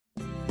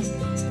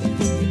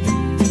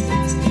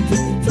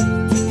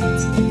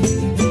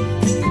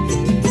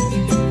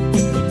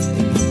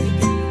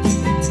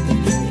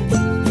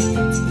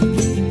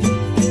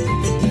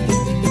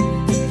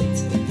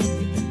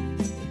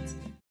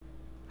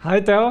Hi,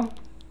 Theo.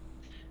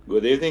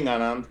 Good evening,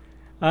 Anand.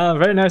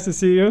 Very nice to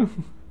see you.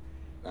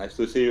 Nice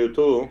to see you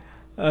too.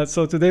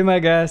 So today my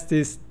guest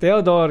is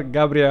Theodor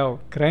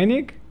Gabriel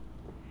Kreinig.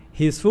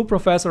 He is full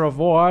professor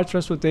of OR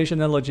Transportation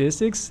and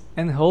Logistics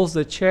and holds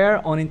the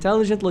chair on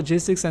Intelligent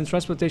Logistics and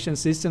Transportation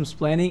Systems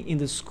Planning in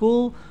the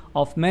School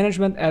of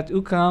Management at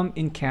UQAM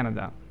in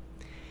Canada.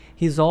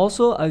 He is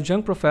also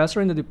adjunct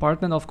professor in the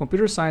Department of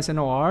Computer Science and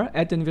OR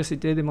at the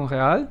Université de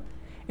Montréal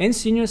and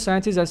senior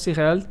scientist at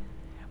CIREL,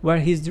 where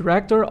he is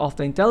director of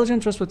the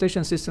Intelligent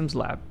Transportation Systems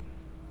Lab.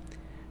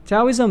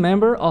 Theo is a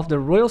member of the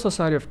Royal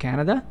Society of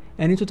Canada,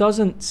 and in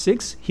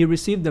 2006 he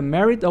received the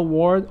Merit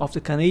Award of the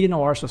Canadian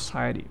OR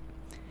Society.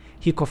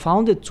 He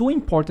co-founded two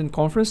important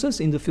conferences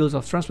in the fields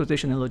of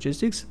transportation and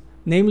logistics,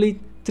 namely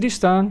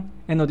Tristan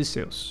and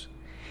Odysseus.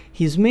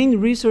 His main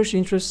research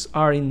interests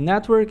are in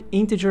network,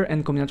 integer,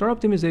 and combinatorial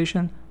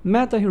optimization,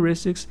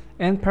 meta-heuristics,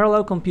 and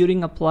parallel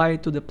computing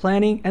applied to the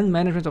planning and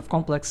management of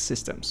complex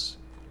systems.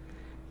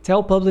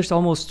 Theo published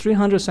almost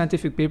 300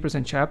 scientific papers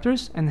and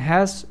chapters and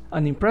has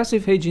an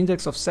impressive H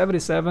index of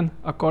 77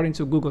 according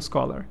to Google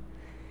Scholar.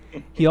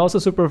 He also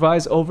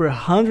supervised over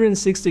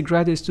 160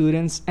 graduate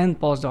students and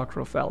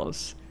postdoctoral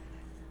fellows.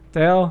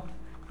 Theo,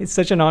 it's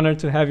such an honor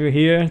to have you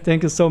here.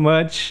 Thank you so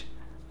much.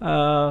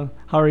 How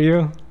are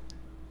you?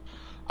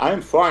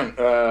 I'm fine.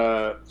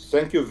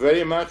 Thank you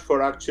very much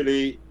for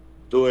actually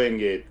doing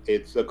it.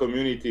 The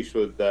community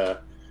should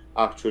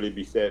actually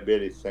be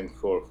very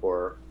thankful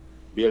for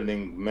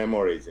building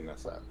memories in a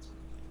sense.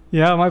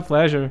 Yeah, my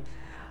pleasure.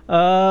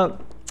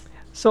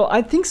 So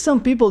I think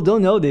some people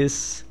don't know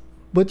this,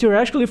 but you're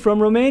actually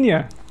from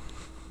Romania.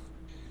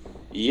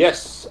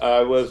 Yes,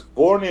 I was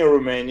born in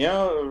Romania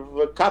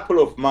a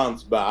couple of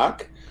months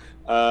back.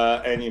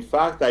 And in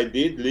fact, I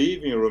did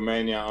live in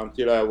Romania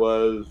until I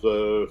was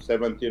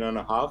 17 and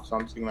a half,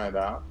 something like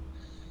that.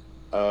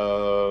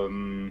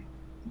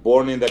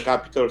 Born in the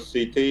capital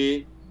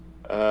city.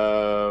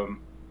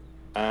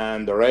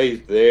 And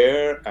raised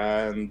there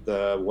and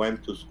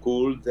went to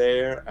school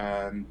there,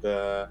 and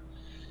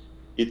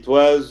it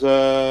was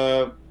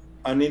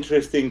an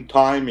interesting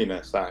time in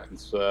a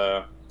sense.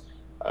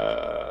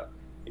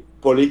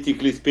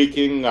 Politically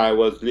speaking, I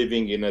was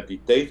living in a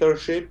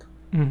dictatorship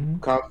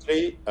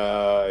country.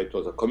 It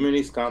was a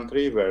communist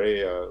country,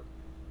 very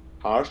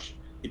harsh.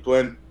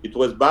 It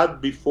was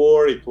bad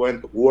before, it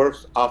went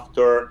worse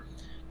after.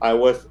 I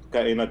was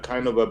in a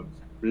kind of a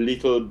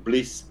little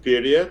bliss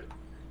period.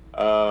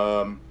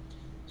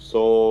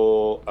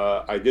 So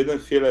I didn't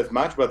feel as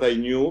much, but I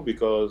knew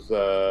because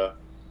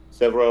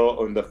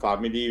several in the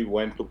family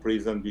went to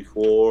prison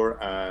before,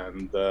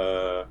 and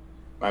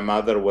my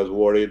mother was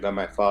worried that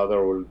my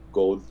father would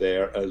go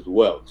there as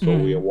well. So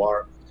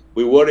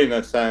we were in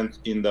a sense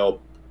in the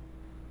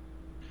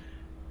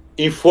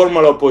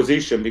informal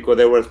opposition because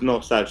there was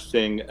no such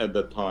thing at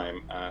the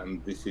time,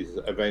 and this is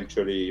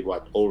eventually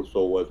what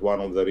also was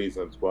one of the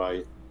reasons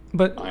why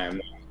I am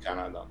in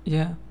Canada.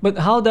 Yeah, but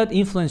how that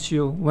influenced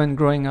you when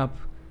growing up?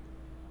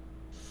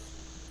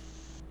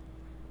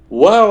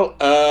 Well,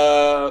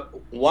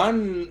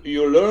 one,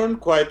 you learn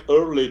quite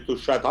early to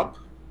shut up,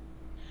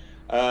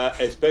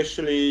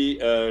 especially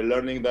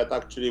learning that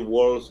actually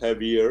walls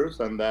have ears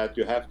and that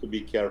you have to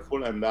be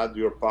careful, and that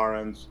your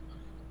parents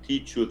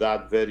teach you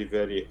that very,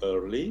 very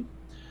early.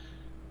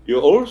 You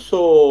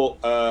also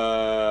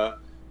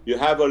you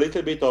have a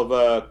little bit of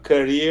a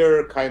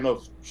career kind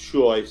of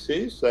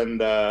choices, and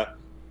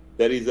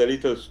there is a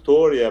little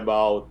story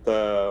about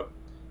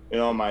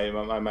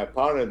my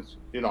parents.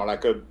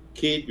 Like a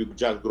kid, you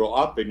just grow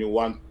up and you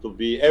want to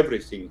be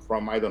everything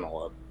from, I don't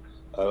know,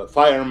 a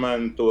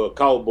fireman to a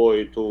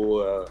cowboy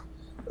to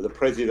the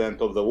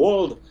president of the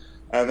world.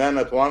 And then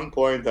at one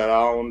point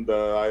around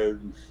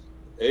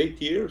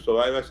 8 years, so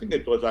I think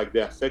it was like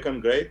the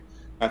second grade,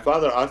 my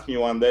father asked me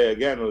one day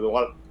again,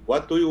 well,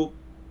 what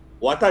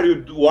are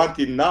you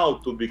wanting now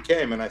to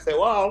become? And I said,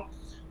 well,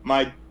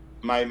 I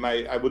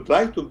would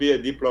like to be a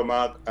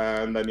diplomat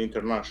and an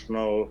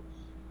international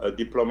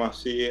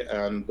diplomacy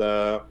and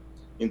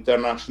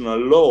international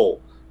law.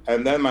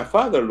 And then my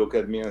father looked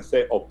at me and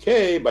said,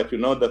 okay, but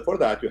that for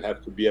that you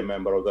have to be a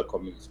member of the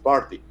Communist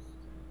Party.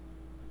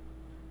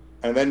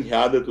 And then he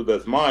added to the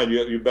smile,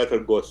 you better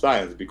go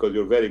science because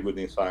you're very good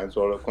in science,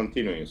 or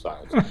continue in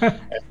science.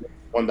 And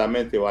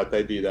fundamentally what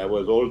I did, I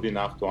was old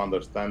enough to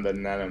understand that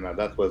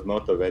that was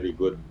not a very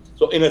good.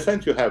 So in a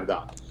sense, you have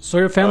that. So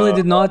your family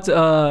did not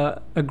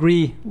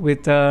agree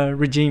with the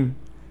regime?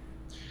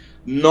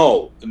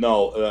 No,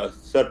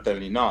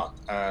 certainly not.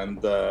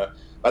 And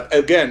but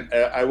again,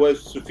 I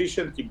was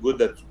sufficiently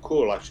good at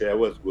school. Actually, I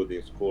was good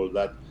in school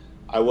that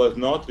I was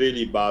not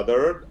really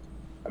bothered.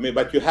 I mean,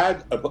 but you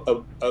had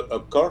a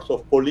course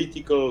of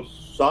political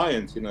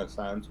science in a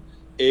sense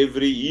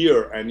every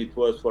year, and it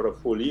was for a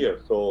full year.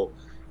 So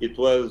it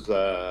was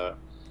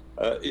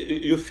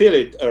you feel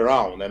it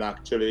around, and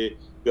actually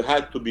you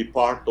had to be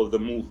part of the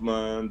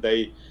movement.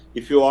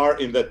 If you are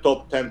in the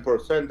top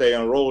 10%, they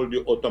enrolled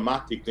you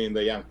automatically in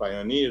the Young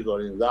Pioneers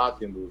or in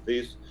that, into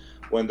this.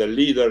 When the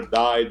leader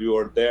died, you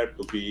were there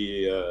to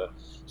be.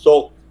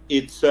 So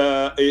it's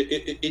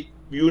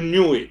you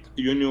knew it.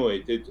 You knew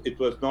it. It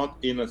was not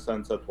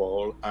innocence at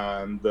all.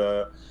 And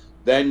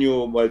then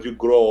as you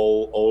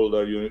grow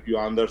older, you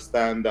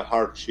understand the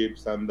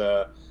hardships and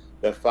the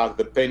fact,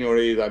 the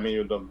penuries. I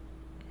mean,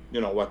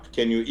 what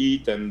can you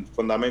eat? And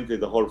fundamentally,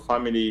 the whole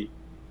family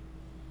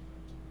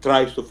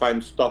tries to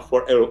find stuff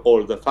for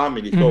all the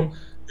family. So,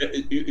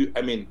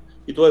 I mean,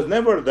 it was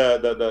never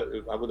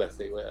the how would I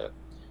say?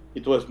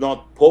 It was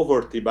not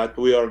poverty, but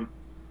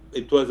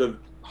it was a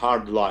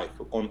hard life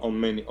on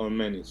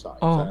many sides.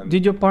 Oh, and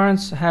did your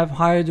parents have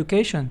higher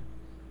education?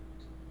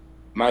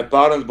 My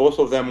parents, both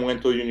of them,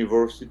 went to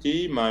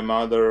university. My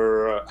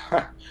mother,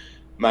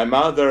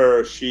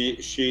 she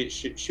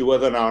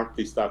was an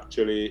artist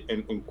actually.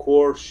 In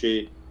course,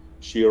 she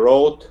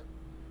wrote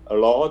a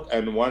lot,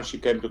 and once she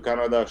came to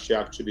Canada, she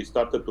actually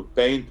started to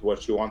paint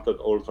what she wanted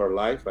all her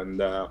life.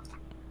 And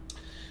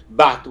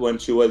but when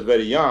she was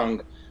very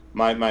young,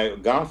 my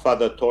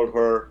grandfather told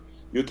her,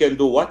 you can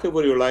do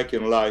whatever you like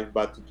in life,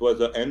 but it was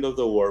the end of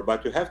the world.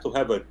 But you have to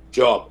have a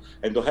job,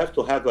 and you have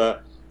to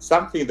have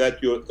something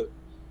that you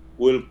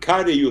will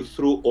carry you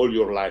through all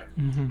your life.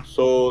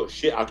 So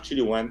she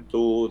actually went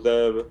to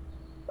the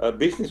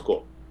business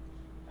school,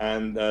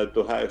 and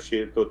to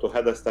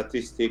have a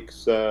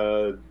statistics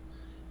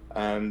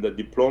and a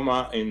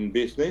diploma in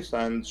business.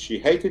 And she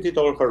hated it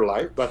all her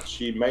life, but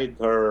she made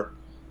her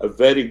a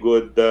very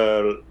good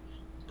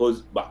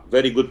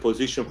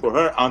position for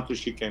her until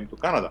she came to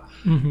Canada.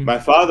 My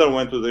father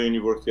went to the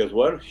university as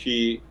well.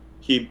 He's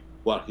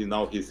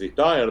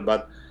retired,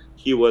 but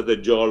he was a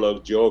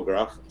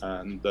geograph,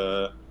 and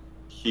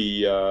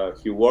he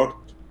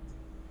worked.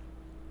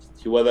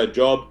 He was a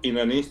job in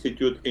an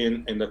institute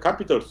in the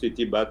capital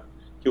city, but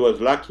he was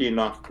lucky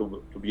enough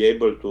to be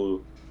able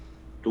to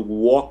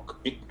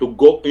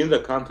go in the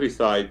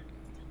countryside,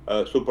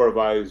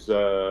 supervise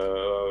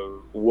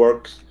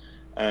works,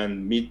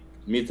 and meet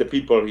the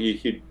people.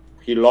 He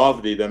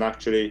loved it, and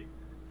actually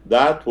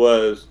that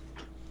was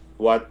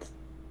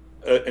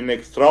an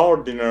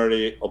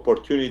extraordinary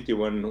opportunity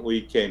when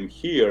we came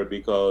here,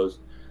 because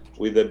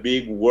with the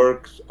big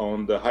works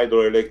on the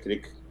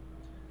hydroelectric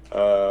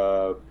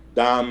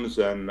dams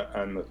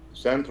and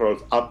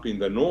centrals up in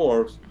the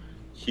north,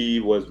 he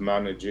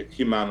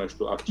managed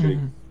to actually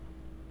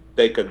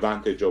take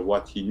advantage of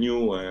what he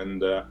knew.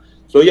 And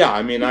so yeah,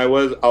 I mean, I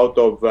was out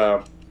of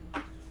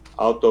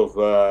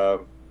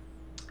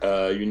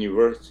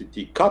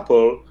university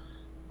couple,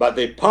 but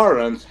their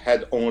parents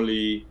had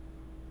only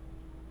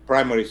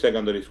primary,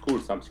 secondary school,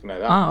 something like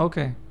that. Ah,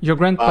 okay. Your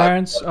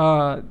grandparents,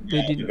 my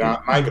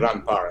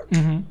grandparents,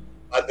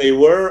 but they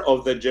were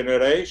of the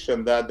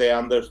generation that they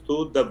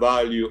understood the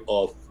value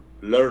of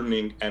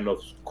learning and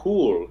of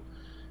school,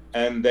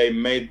 and they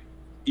made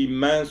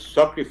immense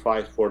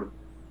sacrifice for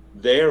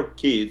their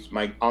kids,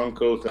 my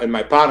uncles and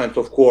my parents,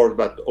 of course,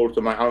 but also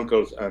my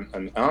uncles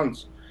and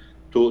aunts,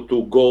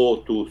 to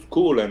go to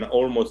school. And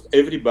almost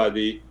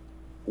everybody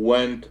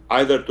went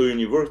either to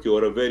university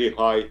or a very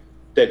high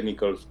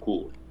technical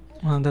school.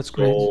 Well, that's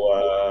great.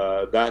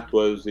 So that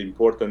was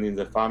important in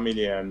the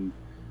family, and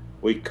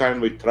we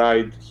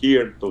tried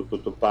here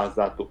to pass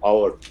that to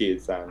our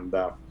kids. And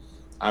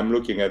I'm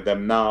looking at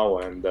them now,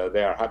 and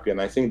they are happy,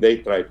 and I think they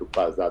try to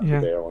pass that to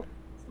their own.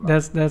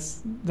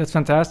 That's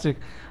fantastic.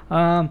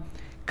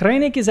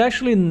 Krajnic is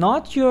actually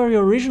not your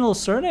original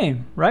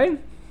surname, right?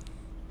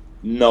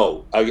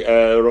 No,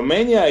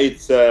 Romania.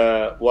 It's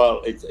a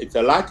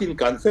Latin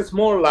country. It's a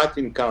small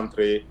Latin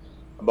country,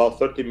 about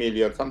 30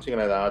 million, something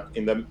like that,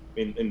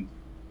 in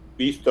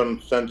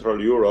Eastern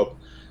Central Europe.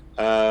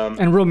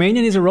 And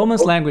Romanian is a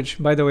Romance language,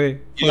 by the way.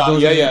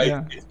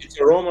 It's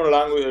a Roman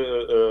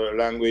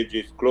language.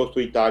 It's close to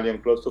Italian,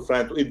 close to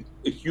French.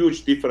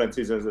 Huge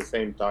differences at the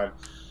same time.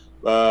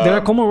 There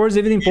are common words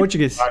even in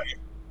Portuguese.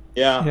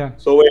 Yeah.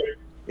 So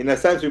in a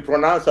sense, we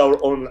pronounce our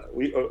own.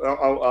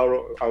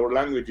 Our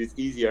language is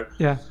easier.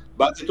 Yeah.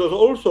 But it was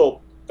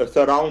also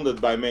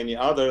surrounded by many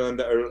other, and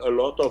a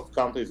lot of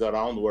countries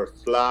around were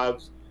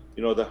Slavs.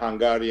 The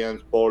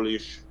Hungarians,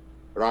 Polish,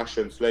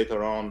 Russians.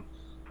 Later on,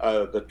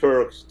 the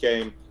Turks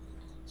came.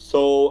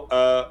 So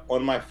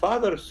on my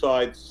father's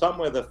side,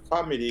 somewhere the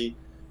family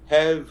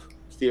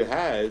still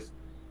has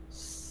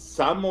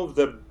some of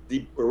the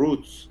deep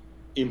roots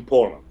in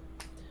Poland.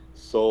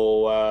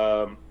 So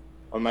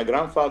on my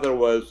grandfather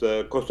was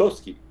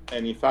Kosowski,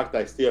 and in fact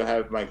I still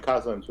have my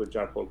cousins which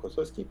are called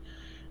Kosowski.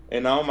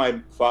 And now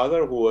my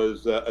father, who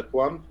was at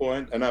one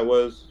point, and I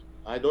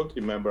don't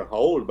remember how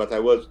old, but I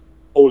was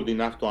old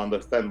enough to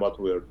understand what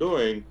we were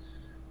doing.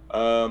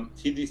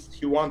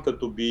 He wanted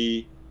to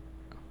be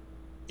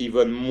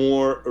even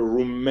more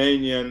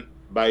Romanian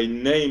by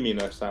name, in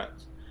a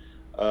sense.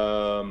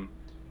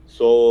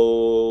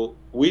 So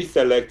he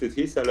selected,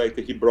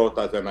 he brought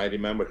us, and I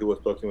remember he was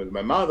talking with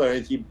my mother,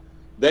 and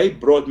they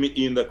brought me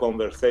in the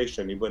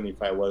conversation, even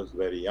if I was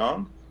very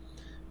young.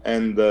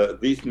 And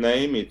this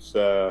name, it's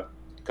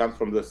comes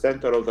from the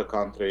center of the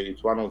country.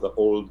 It's one of the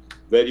old,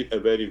 very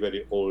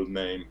old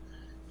name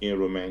in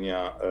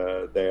Romania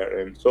there.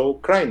 And so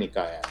Krainic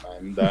I am.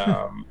 And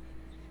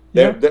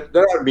Yeah.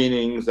 there are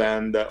meanings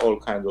and all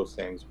kinds of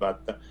things.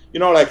 But,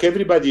 like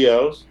everybody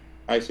else,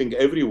 I think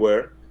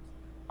everywhere,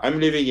 I'm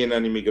living in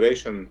an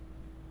immigration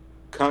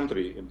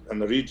country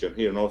and region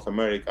here in North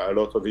America, a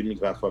lot of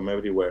immigrants from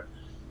everywhere.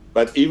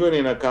 But even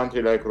in a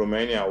country like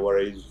Romania, where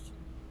it's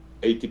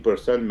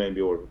 80%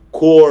 maybe, or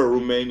core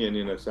Romanian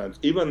in a sense,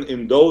 even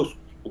in those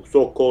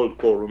so-called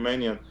core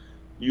Romanian,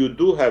 you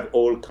do have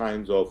all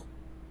kinds of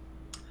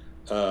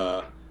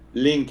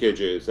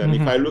linkages. And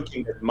if I'm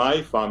looking at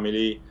my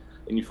family,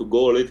 and if you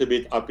go a little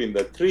bit up in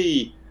the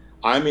tree,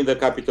 I'm in the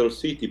capital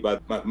city,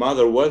 but my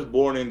mother was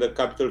born in the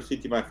capital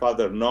city, my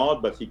father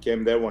not, but he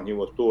came there when he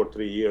was 2 or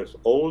 3 years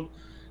old.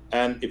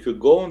 And if you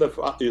go on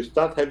you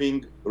start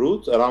having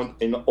roots around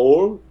in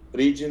all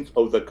regions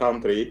of the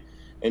country.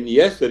 And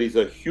yes, there is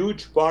a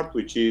huge part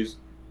which is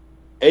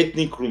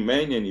ethnic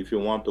Romanian, if you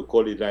want to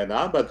call it like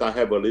that, but I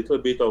have a little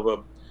bit of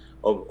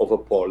a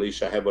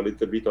Polish, I have a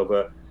little bit of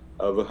a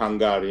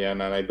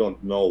Hungarian, and I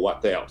don't know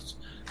what else,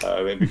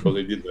 because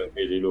it didn't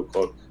really look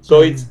old.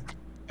 So it's,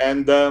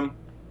 and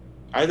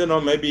I don't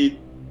know, maybe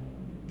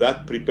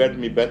that prepared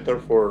me better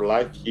for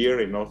life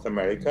here in North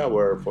America,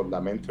 where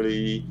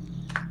fundamentally,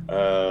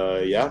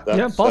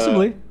 that's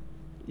possibly.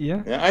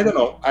 I don't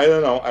know.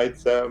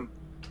 It's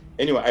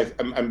anyway.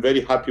 I'm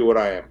very happy where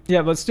I am.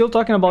 Yeah, but still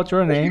talking about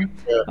your name,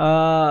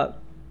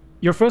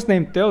 your first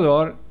name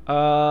Theodor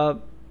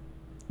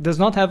does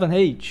not have an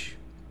H.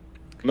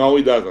 No,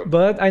 it doesn't.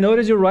 But I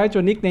noticed you write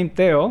your nickname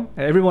Theo.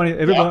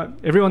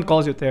 Everyone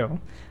calls you Theo.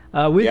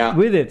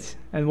 With it.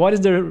 And what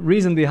is the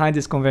reason behind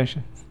this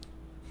convention?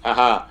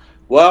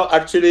 Well,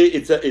 actually,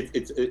 it's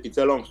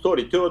a long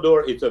story.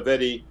 Theodor, it's a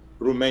very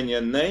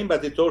Romanian name,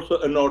 but it's also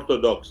an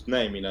Orthodox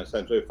name in a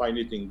sense. So you find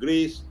it in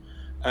Greece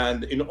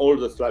and in all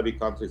the Slavic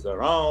countries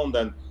around,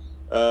 and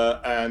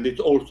it's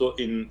also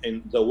in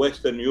the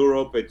Western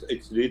Europe.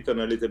 It's written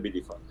a little bit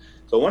different.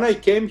 So when I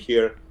came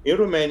here in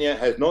Romania,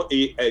 has no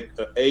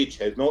H,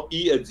 has no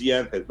E at the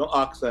end, has no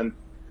accent.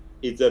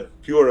 It's the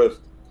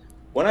purest.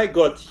 When I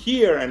got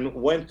here and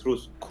went through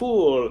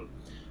school,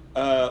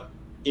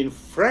 in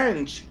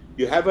French,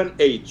 you have an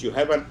H, you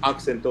have an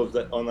accent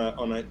on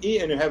an E,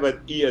 and you have an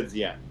E at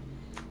the end.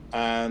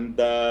 And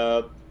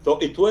so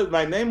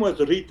my name was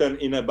written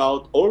in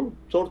about all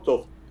sorts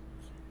of,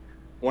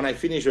 when I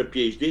finished a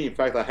PhD, in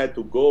fact, I had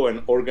to go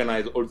and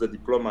organize all the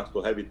diplomas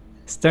to have it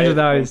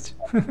standardized.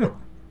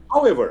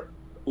 However,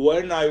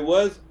 when I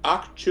was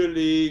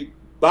actually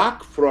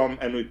back from,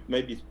 and we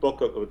maybe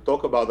talk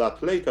about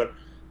that later,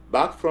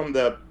 back from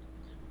the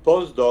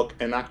postdoc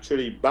and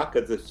actually back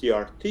at the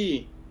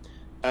CRT,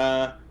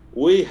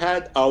 we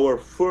had our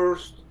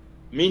first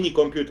mini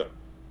computer.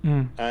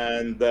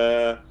 And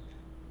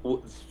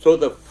so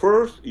the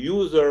first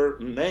user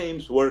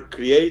names were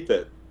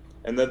created.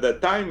 And at the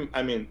time,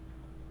 I mean,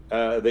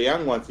 the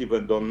young ones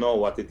even don't know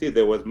what it is.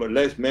 There was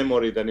less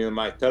memory than in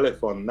my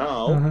telephone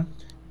now.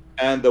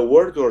 And the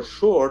words were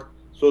short,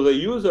 so the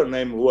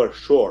username were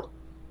short.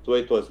 So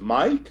it was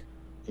Mike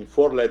in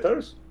 4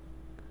 letters,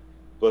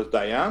 it was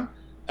Diane,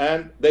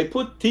 and they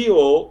put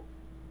Theo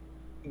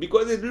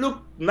because it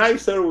looked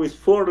nicer with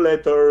 4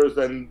 letters,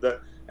 and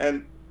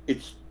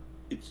it's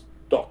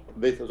top.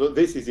 So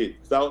this is it.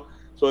 So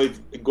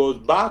it goes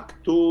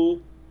back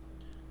to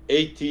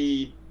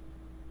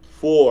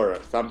 84,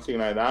 something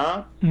like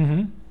that.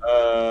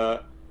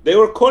 They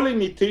were calling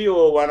me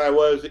Theo when I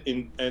was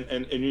in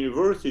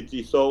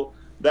university, so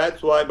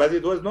that's why. But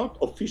it was not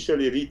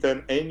officially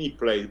written any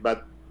place.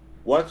 But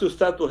once you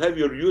start to have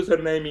your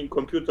username in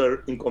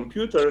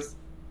computers,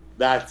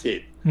 that's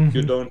it.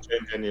 You don't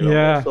change any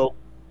longer. So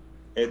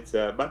it's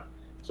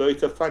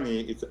it's a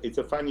funny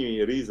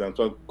reason.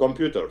 So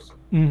computers,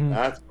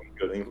 that's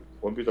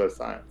computer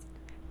science.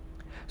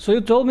 So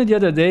you told me the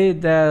other day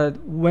that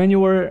when you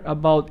were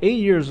about 8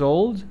 years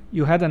old,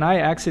 you had an eye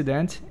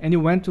accident and you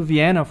went to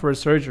Vienna for a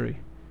surgery.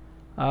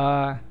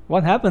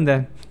 What happened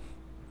then?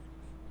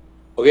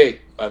 Okay,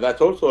 that's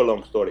also a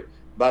long story.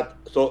 But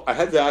so I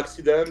had the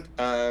accident,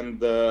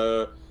 and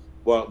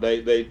well,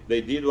 they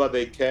did what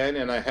they can,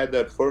 and I had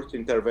the first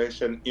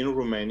intervention in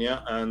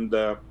Romania. And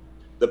the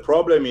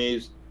problem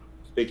is,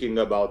 speaking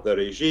about the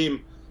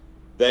regime,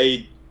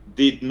 they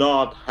did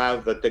not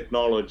have the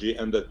technology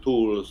and the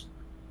tools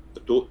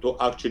to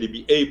actually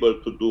be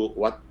able to do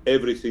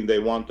everything they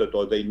wanted,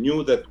 or they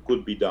knew that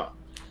could be done.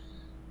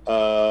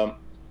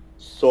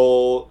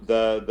 So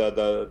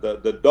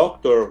the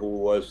doctor, who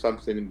was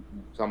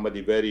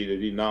somebody very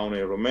renowned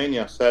in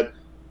Romania, said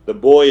the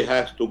boy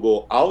has to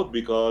go out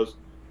because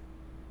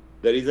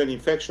there is an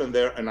infection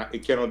there and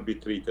it cannot be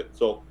treated.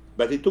 So,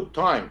 but it took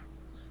time.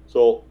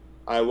 So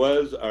I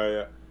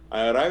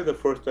arrived the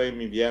first time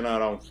in Vienna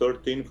around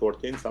 13,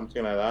 14,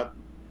 something like that.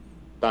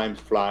 Time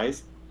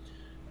flies.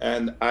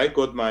 And I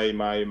got I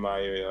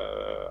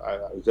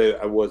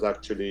was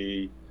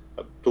actually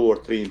 2 or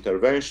 3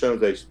 interventions.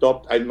 They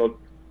stopped. I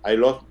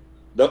lost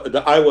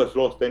the eye was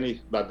lost,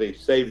 but they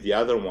saved the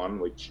other one,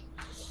 which,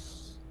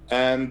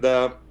 and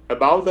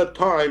about that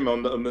time,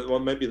 well,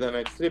 maybe the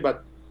next three,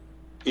 but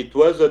it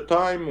was a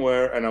time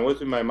where, and I was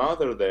with my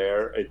mother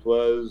there, it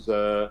was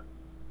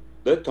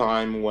the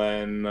time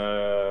when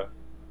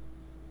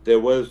there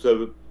was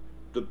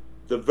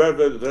the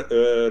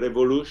Velvet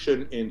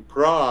Revolution in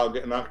Prague,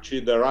 and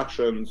actually the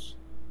Russians,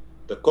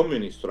 the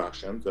communist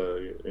Russians,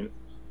 the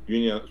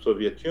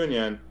Soviet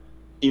Union,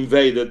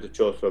 invaded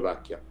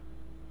Czechoslovakia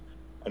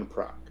and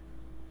Prague.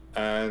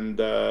 And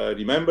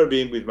remember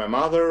being with my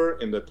mother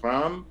in the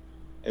tram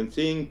and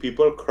seeing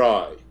people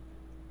cry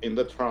in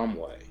the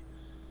tramway.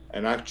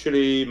 And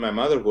actually, my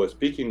mother, who was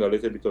speaking a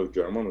little bit of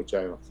German, which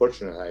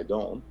unfortunately I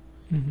don't,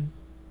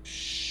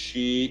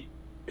 she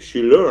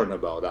learned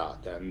about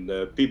that. And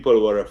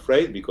people were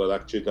afraid because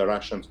actually the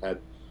Russians had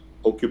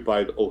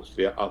occupied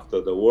Austria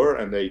after the war,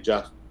 and they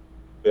just,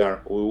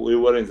 we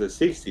were in the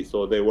 60s,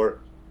 so they were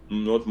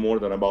not more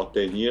than about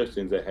 10 years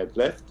since they had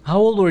left. How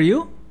old were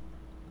you?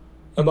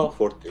 About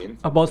 14.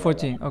 About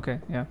 14, like okay,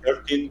 yeah.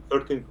 13,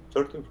 14,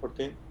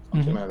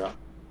 something like that.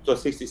 So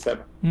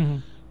 67.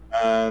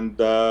 And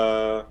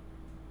so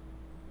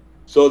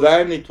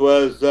then it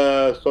was,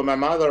 so my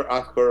mother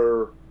asked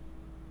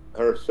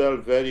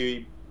herself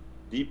very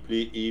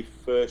deeply if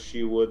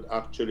she would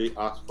actually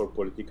ask for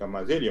political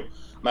asylum.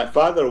 My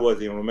father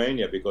was in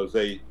Romania because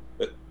we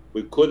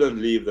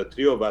couldn't leave, the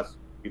three of us,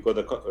 because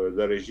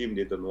the regime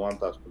didn't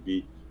want us to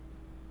be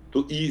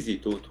too easy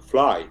to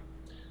fly.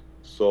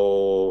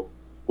 So,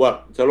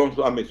 well, it's a long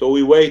story. I mean, so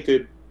we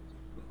waited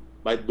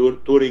by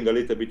touring a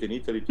little bit in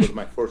Italy. It was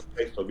my first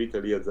taste of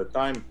Italy at the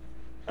time.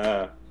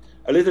 A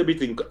little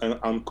bit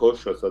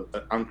unconscious at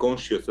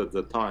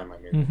the time. I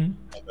mean,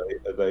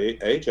 at the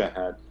age I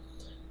had.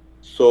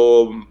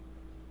 So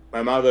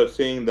my mother,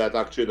 seeing that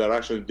actually the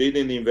Russians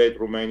didn't invade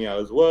Romania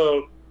as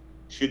well,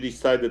 she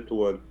decided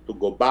to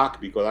go back,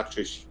 because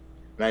actually,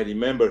 and I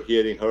remember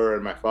hearing her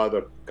and my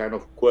father kind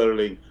of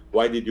quarreling.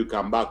 Why did you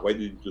come back? Why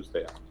didn't you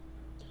stay out?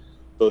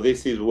 So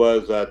this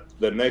was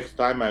the next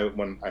time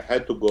when I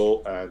had to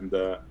go and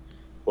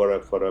for a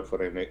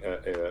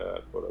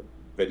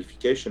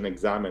verification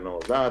exam and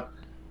all that.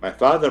 My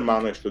father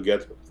managed to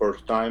get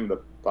first time the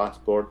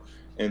passport,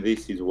 and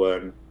this is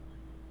when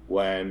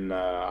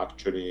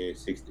actually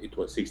it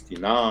was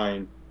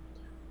 69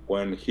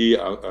 when he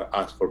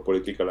asked for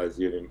political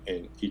asylum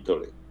in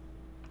Italy.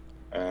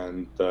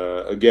 And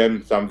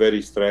again, some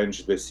very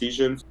strange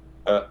decisions.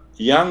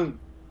 Young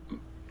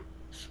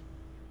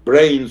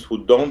brains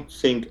who don't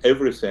think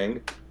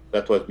everything,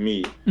 that was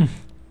me.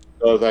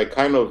 Because I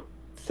kind of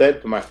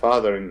said to my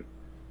father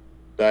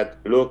that,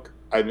 look,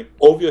 I mean,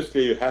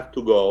 obviously you have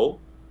to go,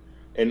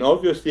 and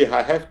obviously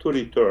I have to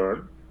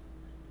return,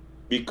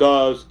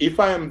 because if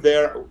I am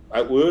there,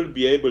 I will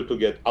be able to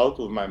get out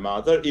with my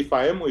mother. If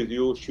I am with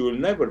you, she will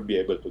never be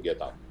able to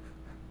get out.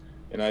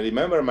 And I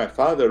remember my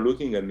father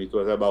looking at me. It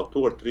was about 2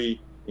 or 3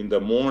 in the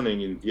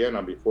morning in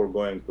Vienna before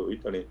going to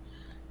Italy.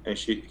 And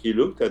he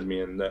looked at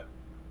me, and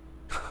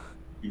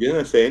he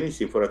didn't say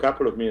anything for a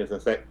couple of minutes,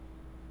 and said,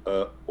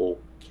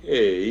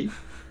 okay.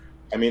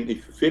 I mean,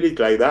 if you feel it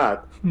like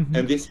that,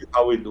 and this is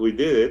how we did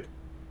it.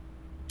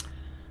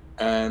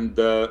 And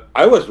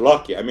I was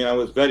lucky. I mean, I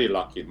was very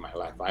lucky in my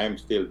life. I am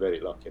still very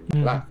lucky in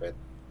my life.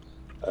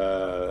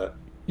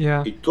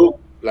 And, it took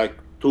like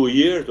 2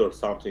 years or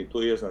something,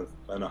 2 years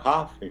and a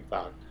half, in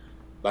fact,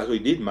 but we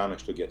did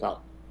manage to get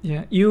out.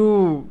 Yeah,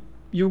 you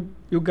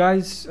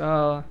guys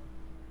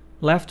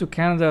left to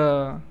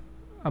Canada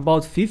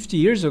about 50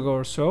 years ago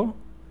or so,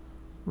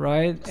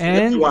 right?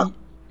 71.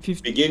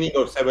 And beginning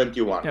of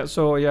 71. Yeah,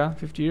 so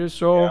 50 years.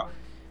 So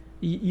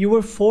you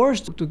were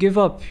forced to give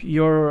up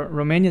your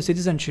Romanian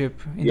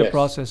citizenship in the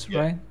process,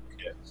 right?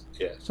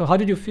 Yes. So how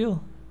did you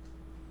feel?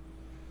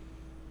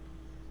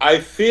 I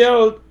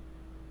feel,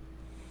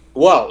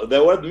 well,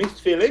 there were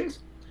mixed feelings.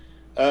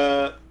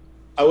 I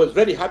was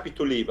very happy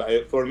to leave.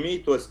 For me,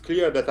 it was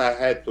clear that I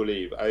had to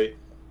leave.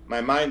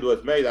 My mind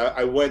was made.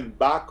 I went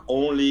back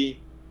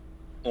only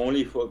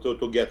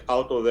to get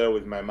out of there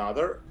with my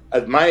mother.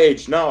 At my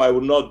age now, I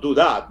would not do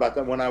that. But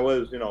when I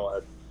was,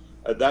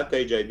 at that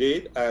age, I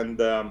did. And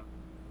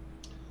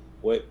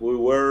we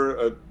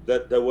were,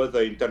 there was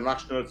an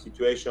international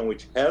situation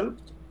which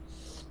helped.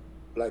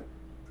 Like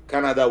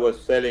Canada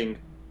was selling,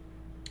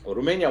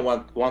 Romania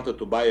wanted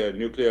to buy a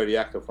nuclear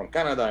reactor from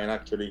Canada, and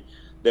actually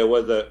there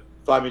was a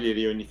family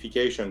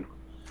reunification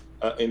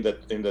in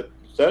the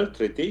CEL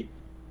treaty.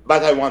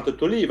 But I wanted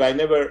to leave.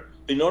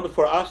 In order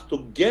for us to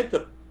get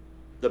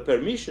the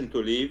permission to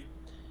leave,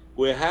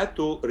 we had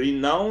to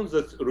renounce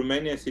the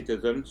Romanian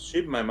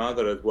citizenship, my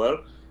mother as well,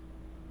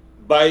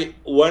 by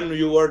when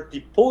you were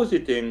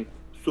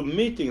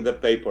submitting the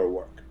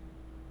paperwork.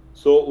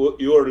 So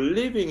you are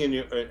living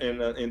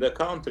in the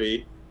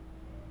country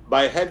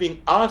by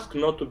having asked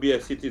not to be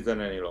a citizen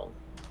any longer.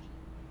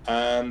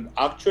 And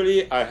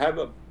actually, I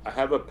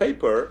have a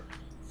paper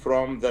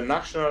from the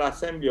National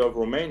Assembly of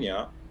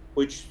Romania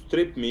which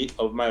stripped me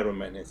of my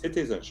Romanian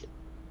citizenship.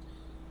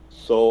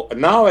 So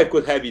now I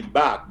could have it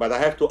back, but I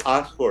have to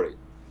ask for it.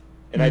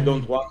 and I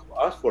don't want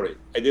to ask for it.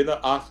 I didn't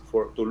ask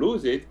to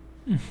lose it.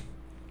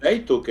 They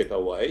took it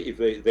away.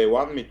 If they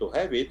want me to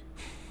have it,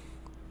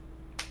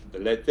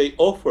 let they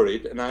offer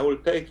it, and I will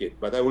take it,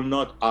 but I will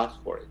not ask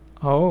for it.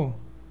 Oh.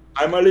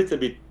 I'm a little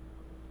bit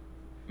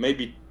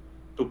maybe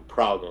too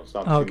proud of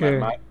something. Okay.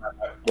 My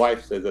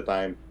wife says that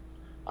I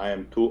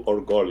am too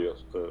orgulhous.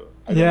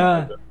 I don't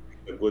Yeah. know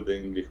a good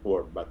English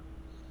word, but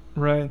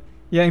Right.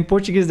 Yeah, in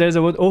Portuguese there's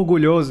a word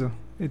orgulhoso.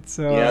 It's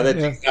yeah,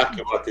 that's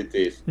exactly what it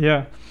is.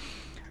 Yeah.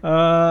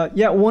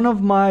 Yeah, one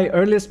of my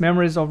earliest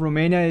memories of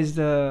Romania is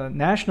the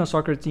national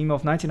soccer team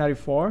of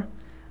 1994.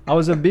 I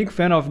was a big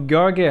fan of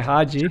Gheorghe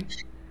Hagi,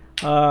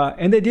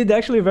 and they did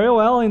actually very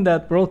well in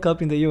that World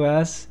Cup in the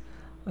US.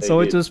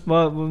 So it was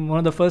one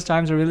of the first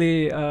times I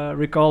really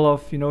recall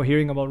of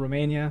hearing about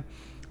Romania.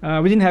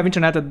 We didn't have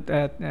internet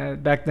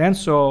back then,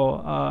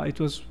 so it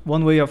was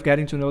one way of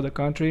getting to know the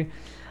country.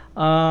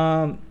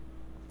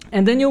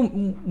 And then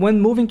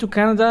when moving to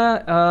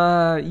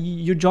Canada,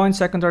 you joined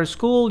secondary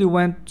school. You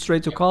went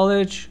straight to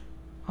college.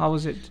 How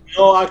was it?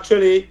 No,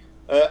 actually,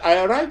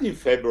 I arrived in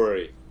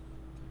February.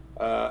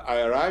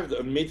 I arrived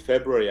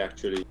mid-February,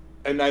 actually.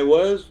 And I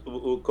was,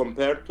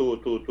 compared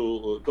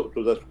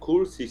to the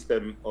school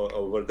system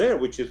over there,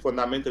 which is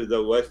fundamentally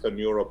the Western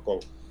Europe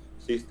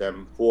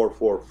system,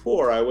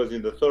 4-4-4, I was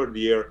in the third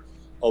year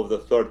of the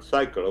third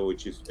cycle,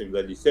 which is in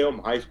the Lyceum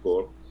High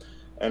School.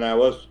 And I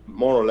was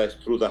more or less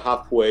through the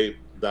halfway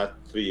that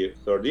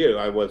third year.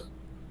 I was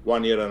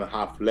 1.5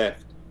 years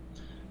left.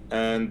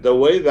 And the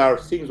way there are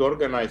things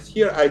organized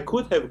here, I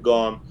could have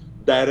gone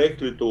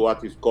directly to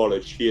what is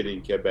college here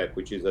in Quebec,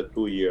 which is a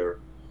 2-year.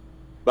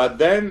 But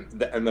then,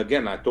 and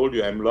again, I told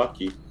you I'm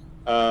lucky.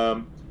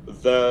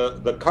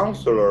 The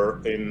counselor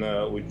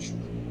which,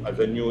 as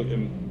a new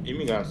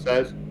immigrant,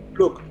 says,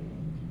 look,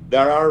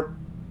 there are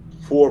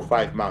 4 or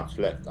 5 months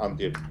left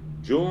until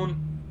June.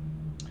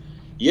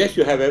 Yes,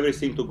 you have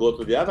everything to go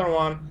to the other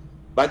one,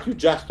 but you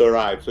just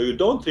arrived, so you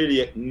don't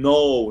really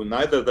know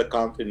neither the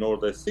country nor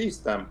the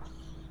system.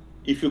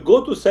 If you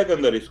go to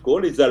secondary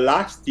school, it's the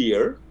last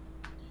year.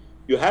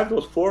 You have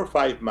those 4 or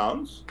 5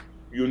 months.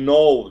 You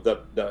know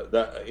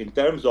that in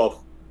terms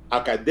of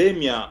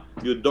academia,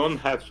 you don't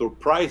have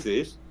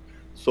surprises,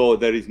 so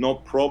there is no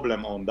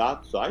problem on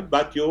that side,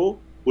 but you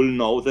will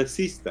know the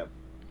system.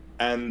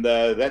 And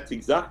that's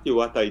exactly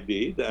what I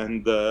did.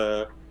 And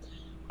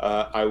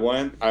I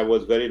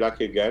was very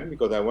lucky again,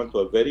 because I went to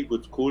a very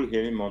good school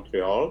here in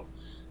Montreal.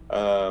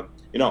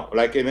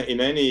 Like in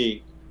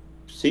any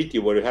city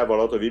where you have a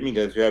lot of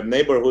immigrants, you have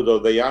neighborhoods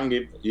of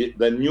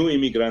the new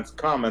immigrants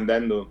come and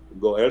then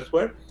go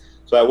elsewhere.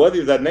 So I was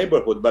in that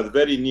neighborhood, but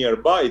very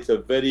nearby, it's a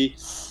very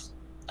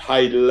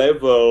high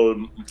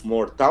level,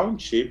 more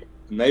township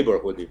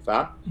neighborhood, in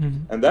fact.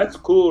 Mm-hmm. And that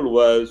school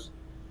was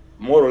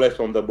more or less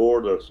on the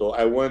border. So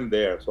I went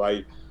there. So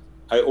I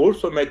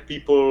also met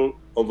people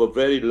of a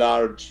very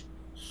large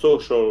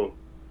social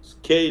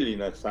scale,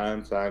 in a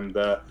sense. And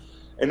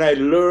I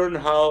learned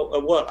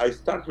I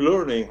started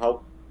learning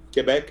how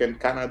Quebec and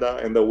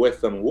Canada and the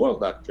Western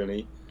world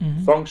actually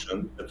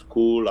function at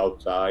school,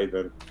 outside,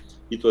 and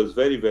it was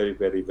very, very,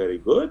 very, very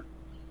good.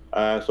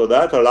 So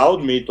that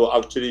allowed me to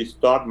actually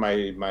start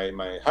my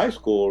high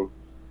school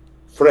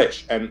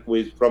fresh, and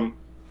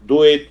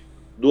do a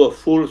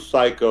full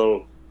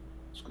cycle,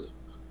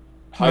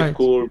 high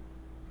school,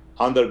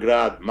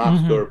 undergrad,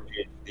 master,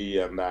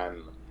 PhD, and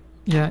then.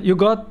 Yeah, you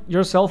got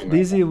yourself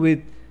busy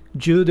with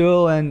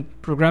judo and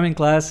programming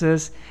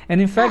classes,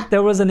 and in fact,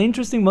 there was an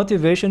interesting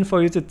motivation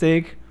for you to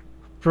take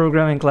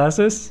programming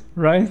classes,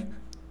 right?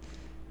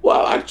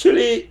 Well,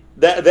 actually,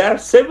 there are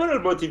several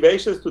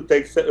motivations to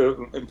take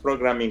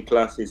programming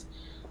classes.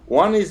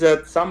 One is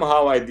that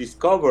somehow I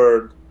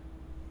discovered,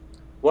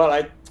 well,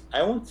 I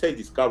won't say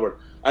discovered,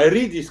 I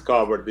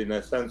rediscovered, in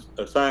a sense,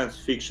 science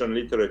fiction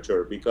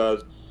literature,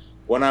 because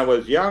when I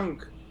was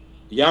younger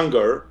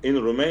in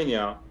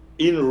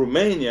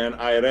Romanian,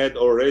 I read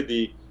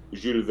already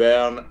Jules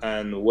Verne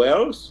and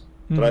Wells,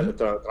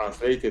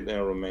 translated in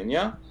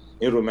Romanian.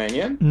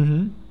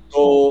 Mm-hmm.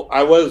 So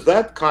I was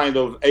that kind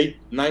of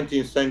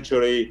 19th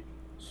century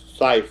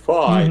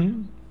sci-fi.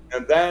 Mm-hmm.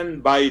 And then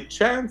by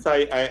chance,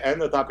 I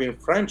ended up in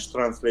French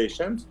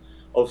translations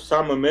of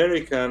some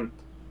American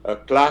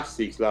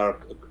classics. Like,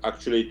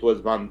 actually, it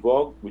was Van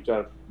Gogh,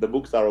 the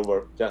books are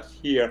over just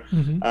here,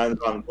 and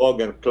Van Gogh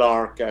and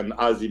Clarke and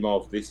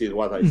Asimov. This is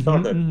what I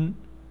started. Mm-hmm.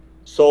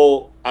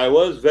 So I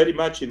was very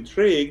much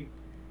intrigued.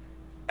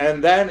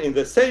 And then in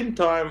the same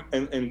time,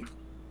 and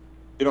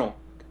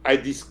I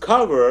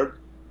discovered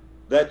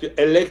that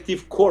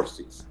elective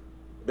courses,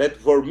 that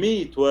for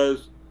me it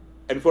was,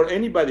 and for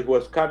anybody who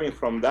was coming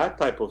from that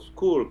type of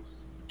school,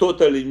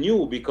 totally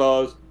new,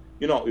 because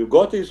you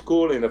got in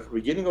school in the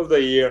beginning of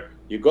the year,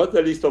 you got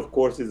the list of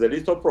courses, the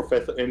list of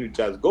professors, and you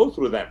just go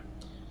through them.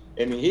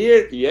 And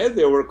here, yes,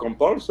 they were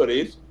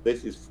compulsories.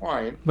 This is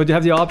fine. But you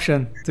have the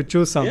option to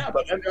choose some. Yeah,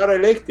 but then they are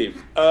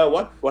elective.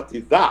 What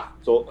is that?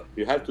 So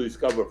you have to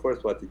discover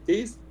first what it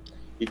is.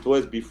 It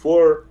was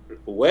before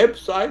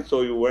website,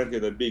 so you went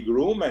in a big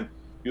room and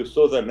you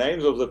saw the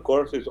names of the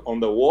courses on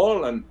the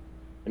wall, and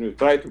and you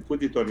try to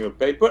put it on your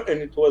paper,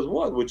 and it was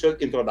what? Which is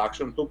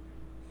Introduction to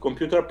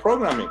Computer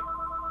Programming.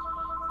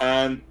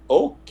 And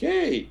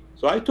okay,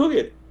 so I took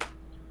it.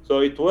 So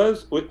it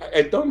was,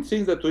 I don't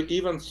think that we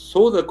even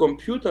saw the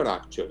computer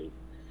actually.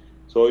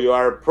 So you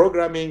are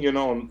programming,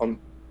 on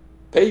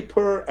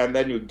paper, and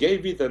then you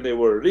gave it and they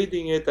were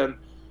reading it.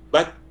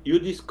 But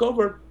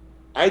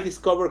I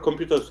discovered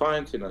computer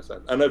science in a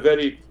sense, on a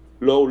very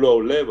low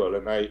level.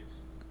 And I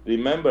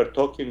remember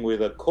talking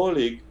with a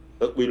colleague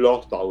that we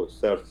lost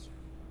ourselves.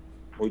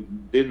 We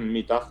didn't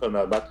meet after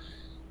that, but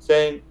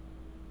saying,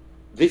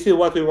 this is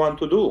what we want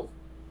to do.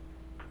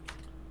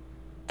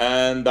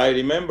 And I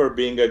remember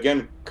being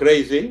again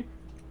crazy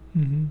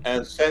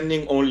and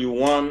sending only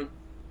one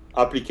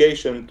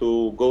application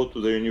to go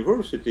to the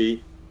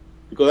university,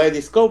 because I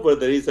discovered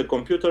there is a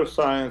computer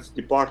science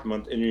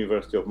department in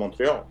University of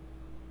Montreal.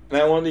 And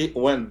I only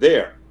went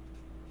there,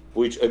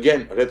 which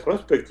again,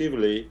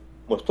 retrospectively,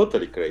 was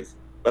totally crazy.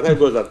 But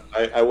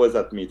I was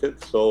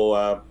admitted.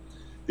 So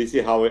this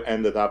is how I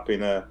ended up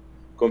in a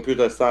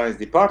computer science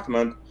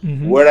department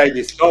where I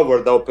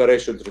discovered the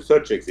operations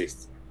research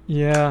exists.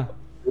 Yeah.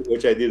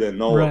 Which I didn't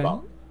know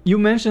about. You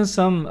mentioned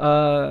some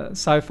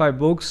sci-fi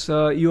books.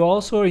 You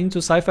also are into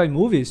sci-fi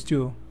movies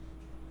too.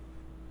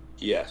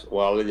 Yes.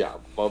 Well, yeah.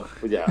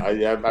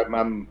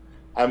 I'm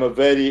a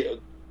very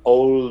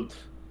old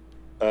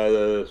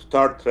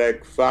Star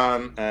Trek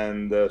fan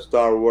and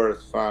Star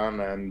Wars fan,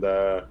 and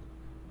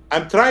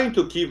I'm trying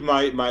to keep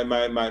my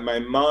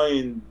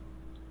mind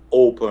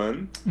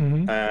open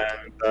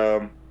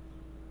and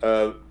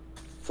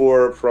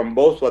from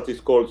both what is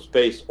called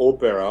space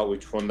opera,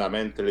 which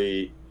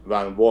fundamentally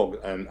Van Gogh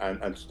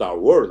and Star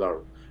Wars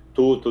are,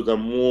 to the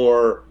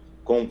more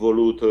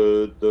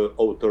convoluted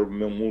author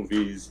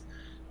movies,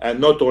 and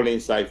not only in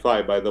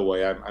sci-fi, by the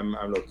way.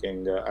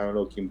 I'm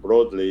looking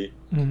broadly,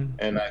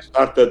 and I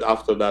started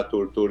after that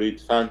to read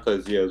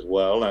fantasy as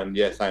well. And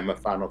yes, I'm a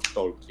fan of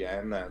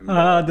Tolkien. And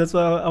that's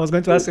what I was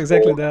going to ask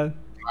exactly that.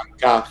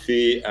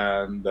 McAfee,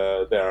 and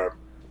there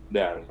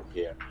are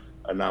here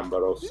a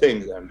number of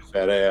things, and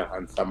Ferrer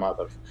and some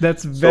others.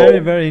 That's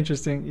very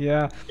interesting.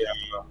 Yeah.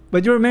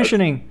 But you were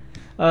mentioning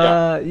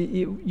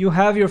you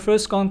have your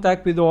first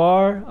contact with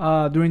OR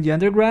during the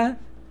undergrad.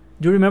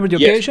 Do you remember the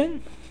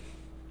occasion?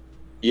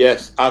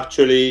 Yes,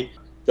 actually,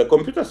 the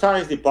computer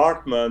science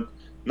department,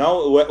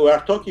 now we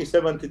are talking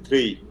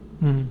 73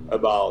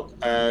 about,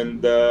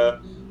 and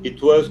it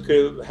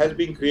has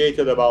been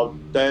created about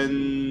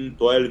 10,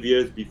 12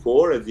 years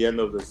before, at the end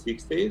of the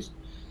 60s.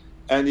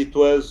 And it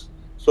was,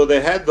 so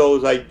they had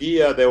those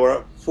ideas. There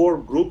were 4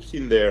 groups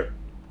in there: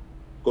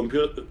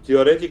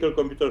 theoretical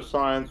computer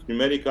science,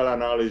 numerical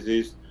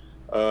analysis,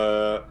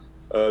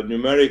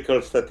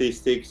 numerical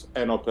statistics,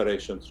 and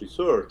operations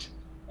research.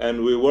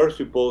 And we were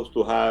supposed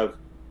to have,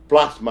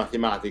 plus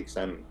mathematics,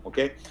 and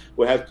we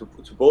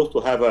supposed to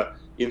have an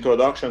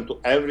introduction to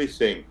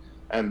everything.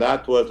 And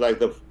that was like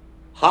the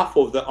half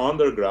of the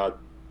undergrad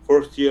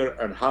first year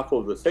and half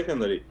of the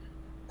secondary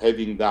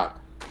having that.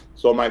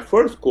 So my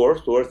first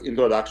course was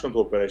Introduction to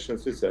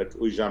Operations Research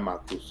with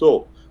Jean-Marc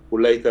Rousseau, who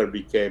later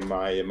became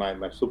my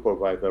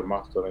supervisor,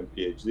 master, and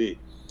PhD.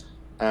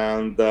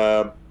 And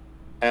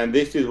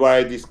this is where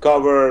I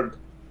discovered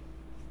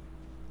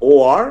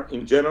OR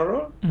in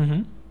general,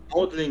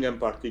 modeling in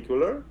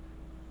particular,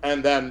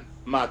 and then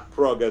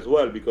MATPROG as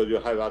well, because you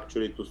have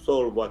actually to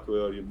solve what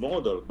you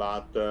model.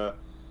 But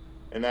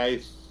and I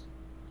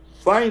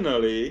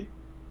finally,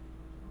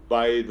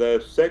 by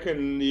the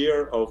second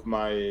year of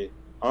my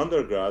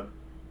undergrad,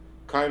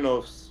 kind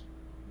of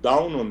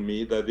dawned on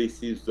me that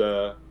this is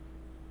the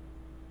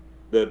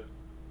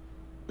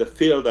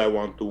field I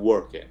want to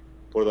work in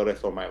for the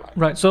rest of my life.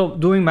 Right. So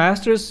doing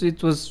masters,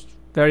 it was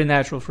very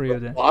natural for you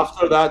then.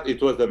 After that,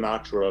 it was the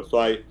natural. So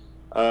I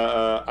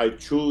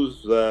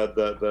choose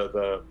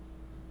the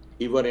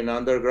even in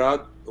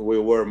undergrad, we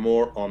were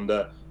more on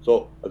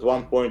so at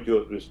one point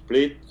you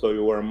split, so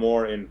you were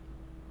more in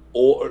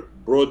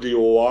broadly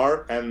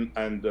OR and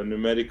the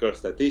numerical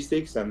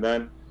statistics, and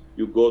then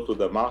you go to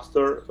the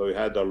master, so you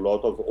had a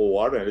lot of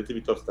OR and a little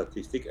bit of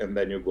statistics, and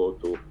then you go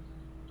to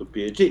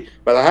PhD.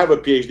 But I have a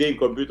PhD in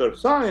computer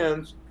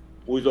science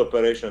with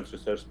operations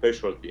research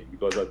specialty,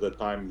 because at the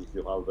time this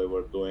is how they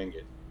were doing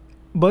it.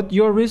 But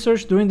your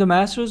research during the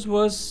masters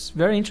was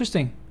very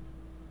interesting.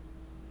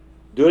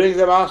 During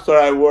the master,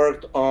 I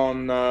worked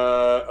on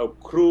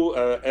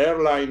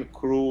airline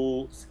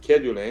crew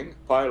scheduling,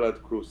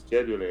 pilot crew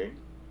scheduling.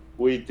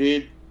 We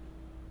did,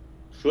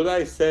 should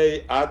I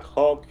say, ad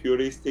hoc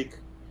heuristic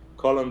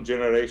column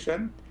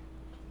generation.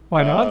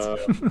 Why not?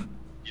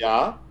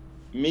 Yeah,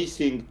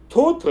 missing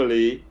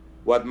totally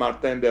what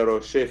Martin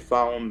Desrochers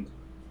found,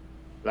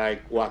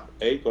 like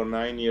 8 or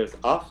 9 years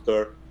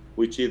after,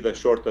 which is the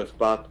shortest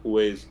path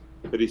with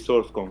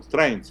resource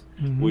constraints,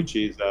 which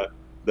is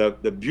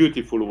the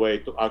beautiful way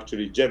to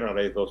actually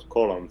generate those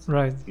columns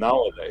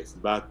nowadays.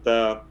 But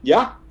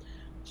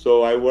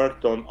so I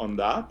worked on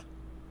that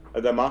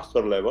at the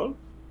master level.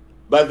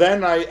 But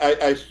then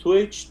I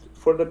switched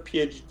for the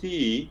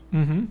PhD,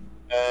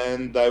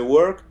 and I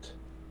worked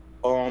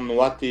on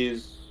what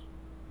is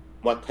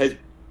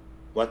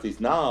what is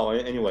now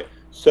anyway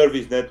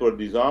service network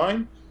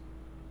design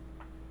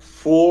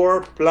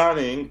for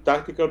planning,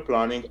 tactical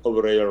planning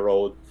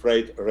of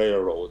freight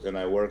railroads, and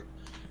I worked.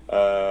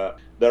 The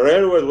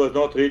railroad was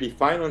not really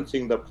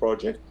financing the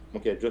project.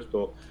 Okay,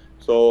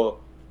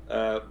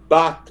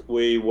 but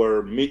we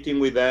were meeting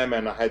with them,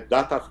 and I had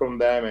data from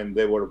them, and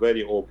they were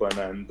very open,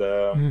 and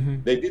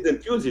they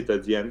didn't use it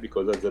at the end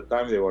because at the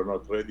time they were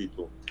not ready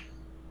to,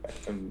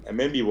 and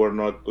maybe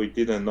we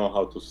didn't know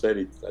how to sell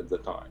it at the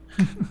time.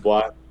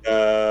 But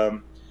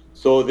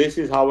so this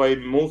is how I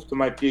moved to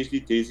my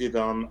PhD thesis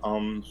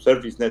on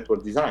service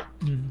network design.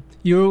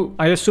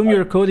 I assume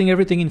you're coding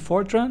everything in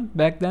Fortran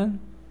back then?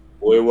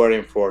 We were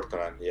in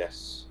Fortran,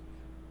 yes.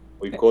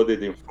 We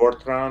coded in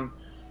Fortran.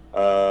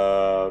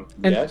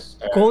 Yes.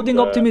 Coding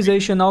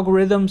optimization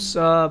algorithms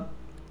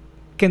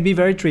can be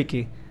very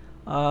tricky.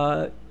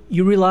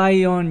 You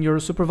rely on your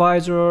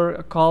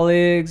supervisor,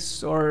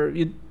 colleagues, or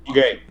you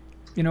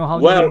know how.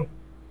 Well,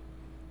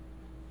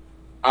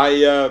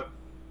 I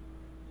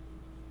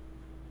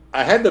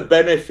had the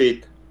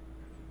benefit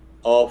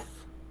of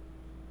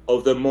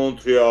the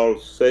Montreal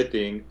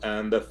setting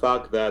and the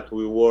fact that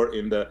we were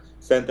in the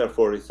Center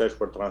for Research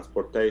for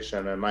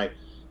Transportation, and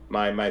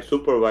my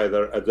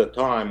supervisor at the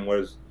time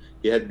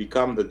he had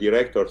become the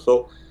director.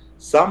 So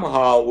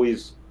somehow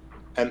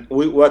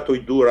what we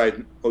do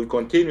we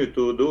continue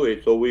to do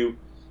it. So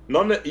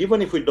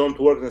even if we don't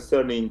work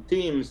necessarily in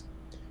teams,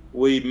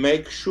 we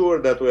make sure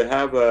that we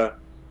have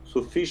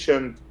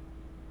sufficient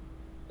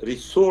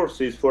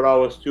resources for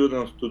our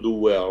students to do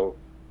well.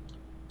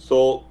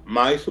 So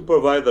my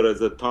supervisor at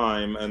the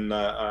time, and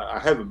I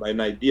have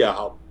an idea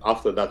how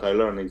after that I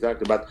learned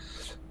exactly, but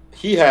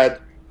he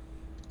had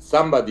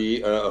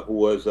somebody who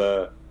was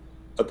a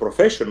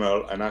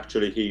professional, and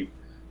actually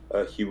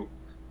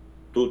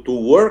to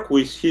work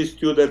with his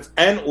students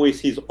and with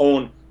his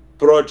own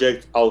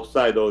projects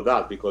outside of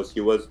that, because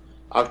he was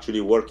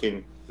actually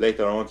working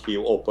later on. He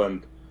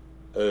opened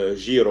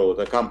Giro,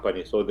 the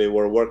company, so they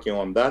were working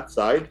on that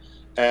side,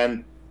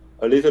 and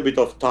a little bit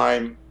of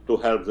time to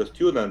help the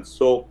students.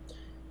 So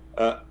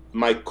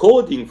my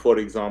coding, for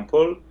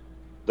example,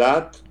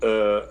 that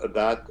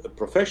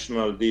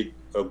professional did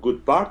a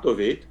good part of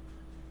it,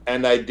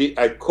 and I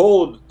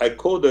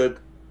coded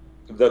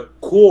the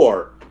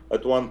core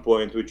at one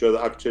point, which was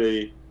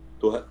actually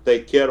to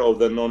take care of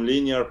the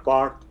nonlinear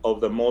part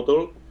of the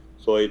model.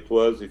 So it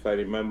was, if I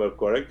remember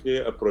correctly,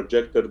 a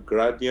projected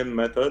gradient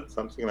method,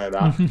 something like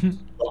that.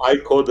 So I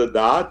coded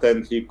that,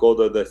 and he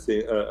coded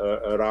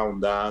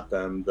around that,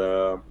 and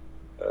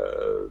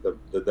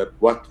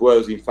what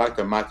was in fact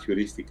a math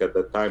heuristic at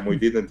the time. We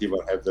didn't even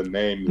have the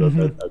name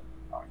at the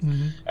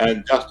time.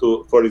 And just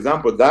for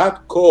example,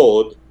 that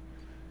code,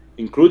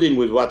 including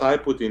with what I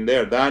put in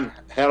there, then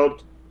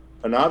helped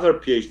another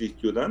PhD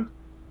student,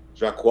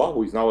 Jacques,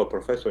 who is now a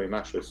professor in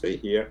HEC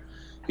here.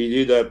 He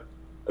did a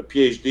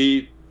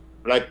PhD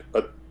like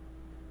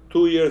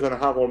 2 years and a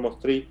half,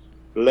 almost 3,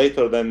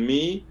 later than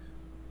me,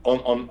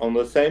 on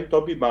the same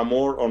topic, but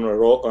more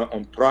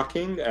on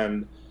tracking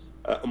and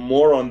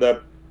more on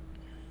the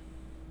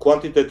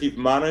quantitative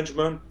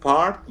management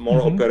part,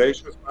 more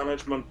operations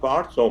management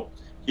part. So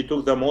he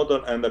took the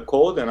model and the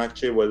code and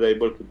actually was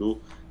able to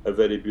do a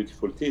very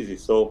beautiful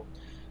thesis. So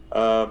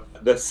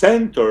the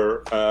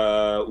center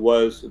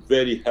was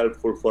very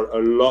helpful for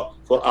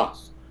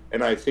us,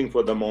 and I think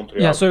for the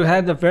Montreal. Yeah, so you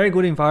had a very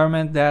good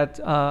environment that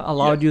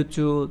allowed you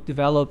to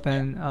develop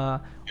and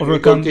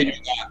overcome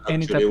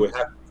any type. We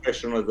have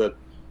professionals that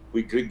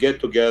we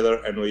get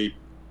together, and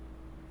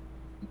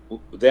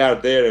they are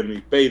there, and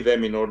we pay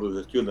them in order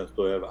the students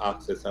to have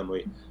access and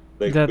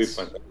the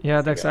equipment.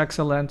 Yeah, that's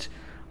excellent.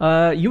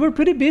 You were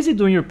pretty busy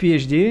doing your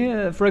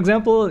PhD. For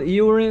example,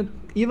 you were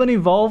even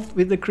involved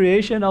with the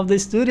creation of the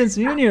Students'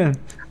 Union.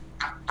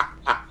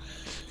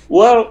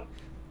 Well,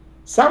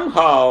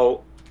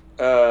 somehow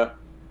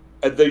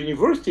at the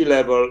university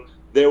level,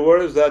 there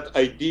was that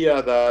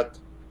idea that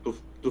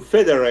to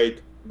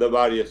federate the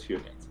various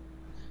unions.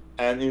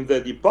 And in the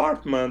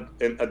department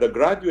and at the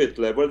graduate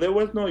level, there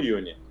was no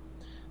union.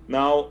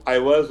 Now, I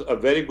was a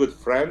very good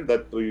friend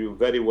that you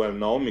very well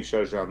know,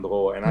 Michel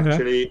Gendreau, and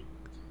actually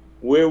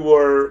we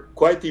were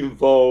quite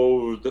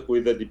involved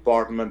with the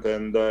department,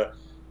 and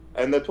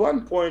at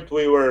one point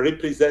we were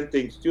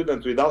representing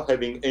students without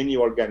having any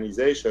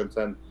organizations,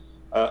 and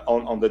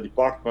on the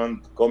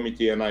department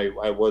committee, and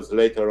I was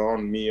later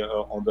on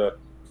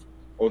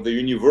on the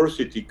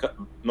university,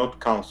 not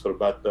council,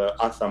 but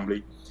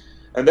assembly.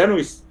 And then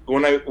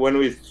when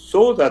we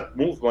saw that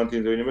movement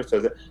in the university,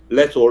 I said,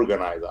 let's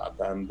organize that.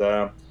 And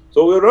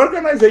so we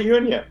organized a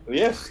union,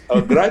 yes,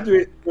 a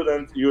graduate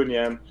student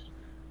union.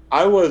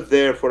 I was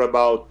there for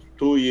about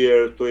 2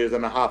 years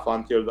and a half,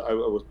 until I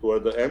was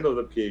toward the end of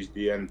the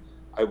PhD, and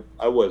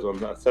I was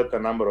on a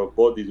certain number of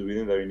bodies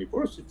within the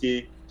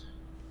university.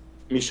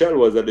 Michel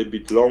was a little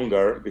bit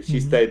longer, but he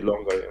stayed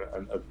longer,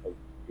 and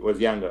he was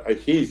younger.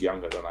 He's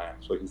younger than I am,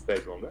 so he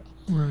stayed longer.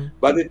 Right.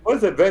 But it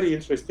was a very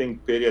interesting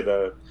period.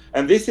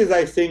 And this is,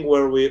 I think,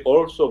 where we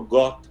also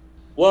got,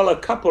 well, a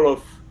couple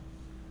of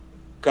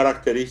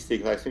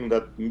characteristics I think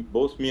that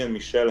both me and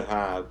Michel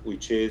have,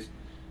 which is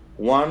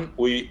one,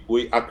 we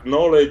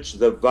acknowledge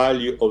the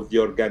value of the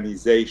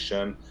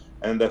organization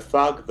and the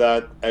fact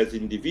that as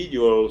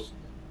individuals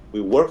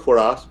we work for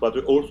us, but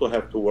we also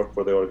have to work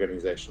for the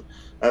organization.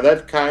 And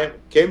that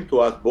came to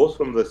us both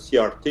from the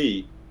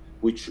CRT,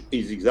 which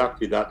is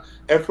exactly that,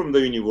 and from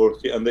the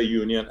university and the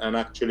union. And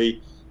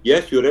actually,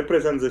 yes, you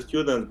represent the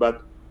students,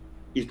 but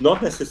it's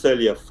not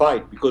necessarily a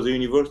fight, because the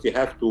university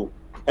has to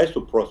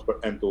prosper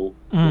and to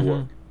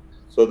work.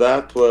 So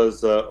that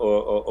was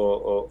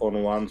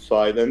on one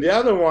side. And the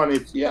other one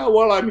is, yeah,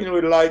 well, I mean,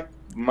 we like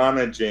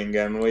managing,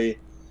 and we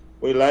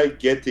like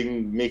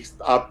getting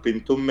mixed up in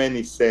too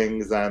many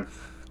things. And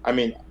I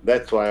mean,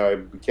 that's why I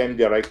became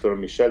director.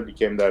 Michel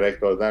became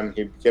director. Then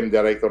he became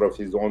director of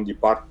his own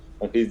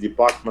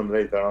department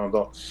later on.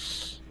 So,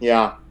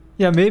 yeah.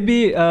 Yeah,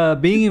 maybe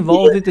being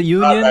involved with the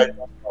union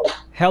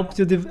helped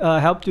you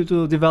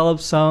to develop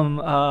some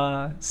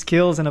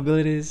skills and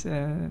abilities.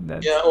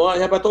 Yeah, well,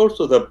 yeah, but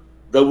also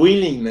the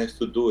willingness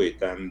to do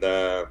it, and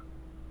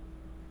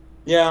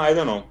yeah, I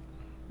don't know.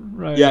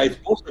 Right. Yeah, it's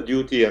both a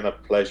duty and a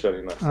pleasure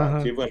in a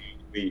sense, even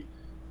if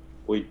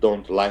we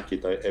don't like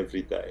it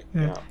every day.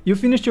 Yeah. You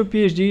finished your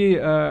PhD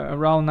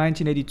around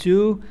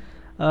 1982.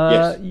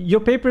 Yes. Your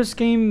papers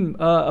came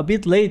a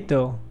bit late,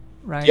 though,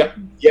 right? Yeah.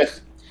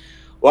 Yes.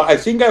 Well, I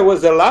think I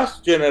was the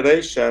last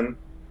generation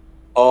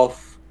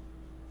of,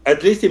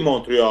 at least in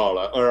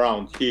Montreal,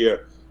 around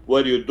here,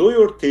 where you do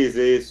your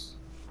thesis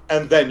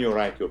and then you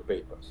write your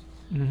papers.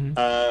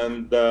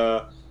 And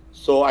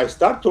so I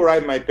started to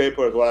write my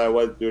papers while I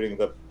was doing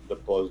the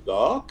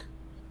postdoc,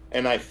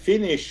 and I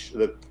finished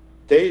the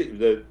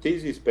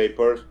thesis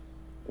papers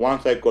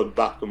once I got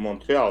back to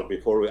Montreal,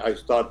 before I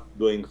start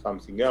doing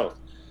something else.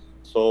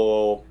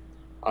 So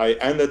I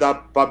ended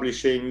up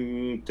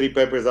publishing 3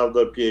 papers out of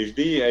the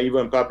PhD. I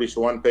even published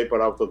 1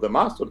 paper out of the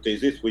master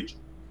thesis, which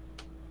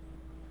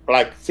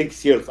like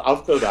 6 years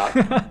after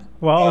that.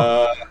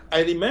 Wow.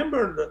 I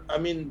remember, I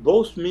mean,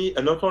 both me,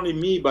 and not only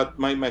me, but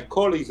my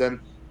colleagues and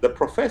the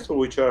professor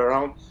which are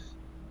around,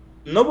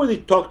 nobody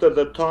talked at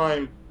the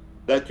time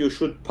that you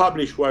should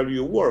publish while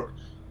you work.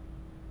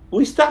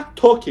 We start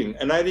talking,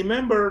 and I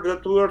remember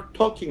that we were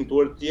talking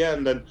towards the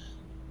end, and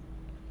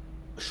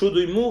should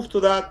we move to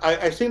that?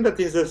 I think that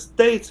in the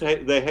States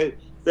they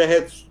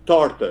had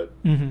started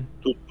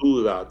to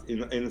do that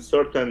in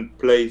certain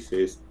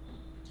places.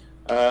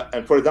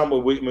 And for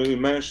example, we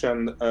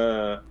mentioned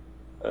Roger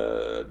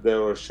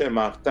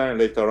Martin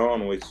later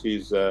on with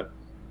his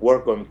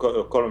work on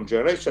column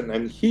generation,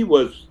 and he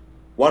was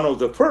one of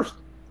the first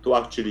to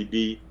actually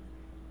be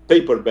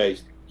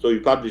paper-based. So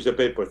you publish the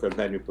papers and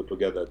then you put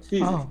together a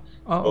thesis.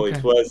 So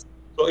it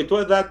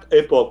was that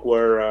epoch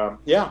where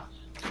yeah.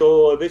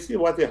 So this is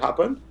what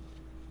happened.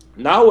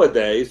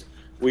 Nowadays,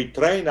 we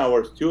train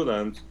our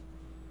students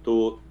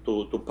to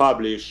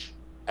publish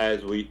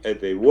as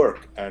they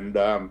work, and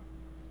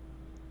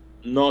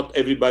not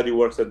everybody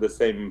works at the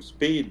same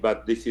speed.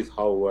 But this is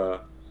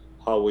how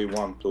we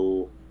want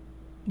to.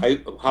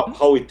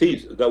 How it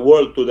is. The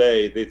world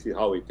today, this is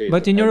how it is.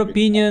 But in your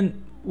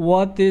opinion,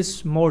 what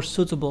is more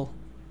suitable?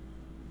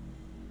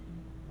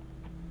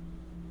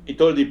 It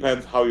all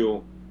depends how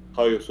you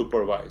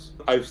supervise.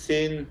 I've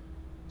seen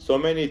so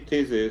many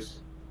theses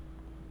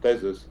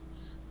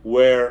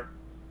where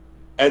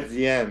at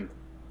the end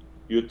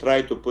you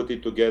try to put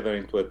it together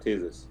into a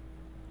thesis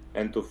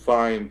and to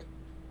find,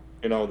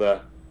 you know,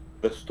 the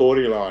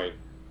storyline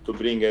to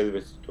bring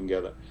everything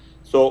together.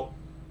 So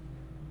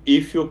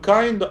if you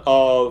kind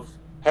of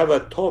have a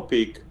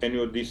topic and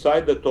you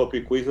decide the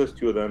topic with a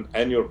student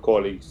and your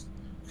colleagues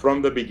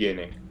from the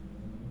beginning,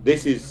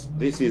 this is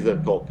a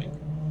topic.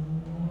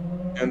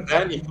 And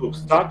then if you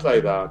start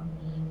like that,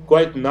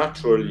 quite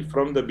naturally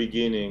from the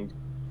beginning,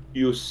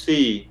 you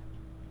see,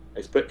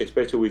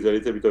 especially with a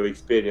little bit of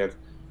experience,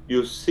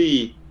 you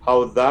see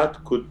how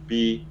that could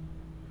be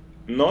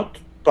not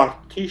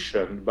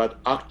partitioned, but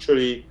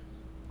actually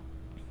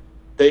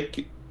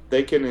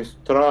taken in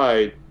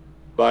stride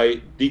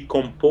by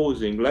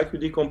decomposing, like you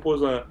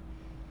decompose a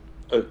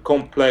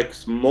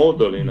complex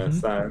model in a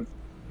sense.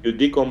 You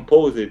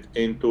decompose it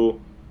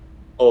into,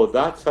 oh,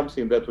 that's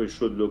something that we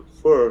should look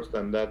first,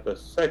 and that the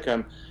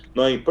second,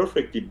 knowing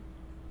perfectly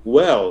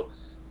well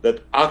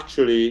that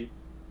actually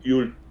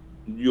you'll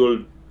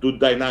do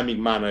dynamic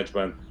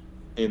management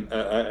in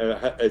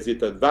as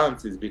it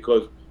advances,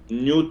 because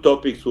new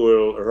topics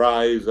will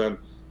arise and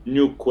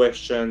new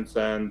questions,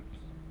 and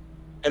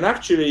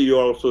actually you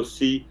also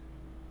see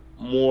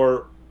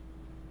more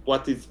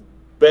what is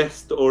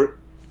best or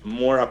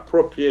more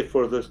appropriate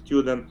for the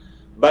student,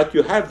 but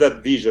you have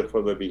that vision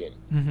from the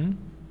beginning.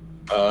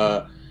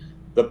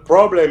 The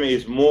problem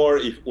is more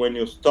when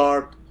you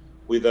start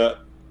with a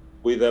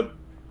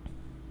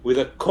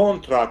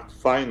contract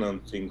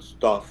financing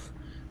stuff,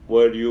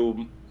 where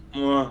you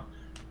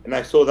and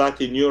I saw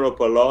that in Europe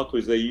a lot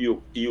with the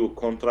EU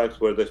contracts,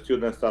 where the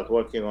students start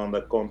working on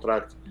the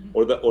contract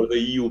or the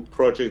EU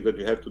project that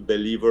you have to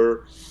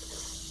deliver.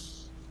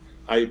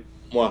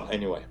 well,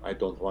 anyway, I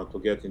don't want to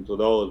get into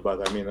those,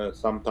 but I mean,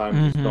 sometimes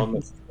it's not Mm-hmm.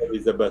 necessarily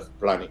the best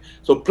planning.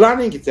 So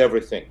planning is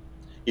everything.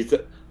 It's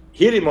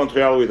here in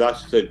Montreal with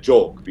us, it's a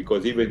joke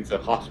because even it's a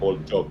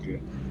household joke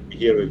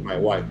here with my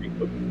wife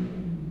because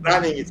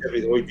planning is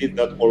everything. We did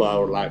that all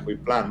our life. We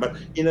plan, but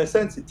in a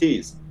sense, it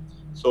is.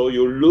 So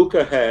you look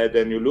ahead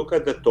and you look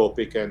at the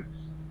topic, and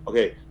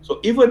okay. So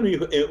even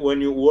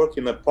when you work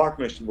in a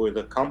partnership with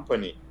a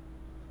company,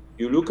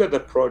 you look at the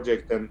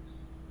project and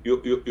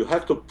you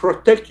have to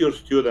protect your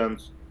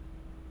students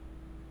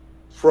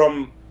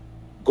from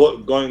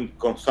going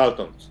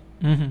consultants.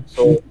 Mm-hmm.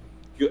 So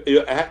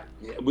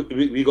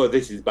we go,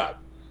 this is bad.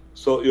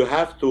 So you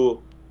have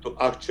to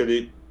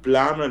actually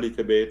plan a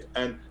little bit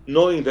and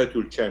knowing that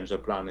you'll change the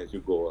plan as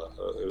you go.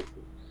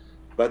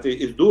 But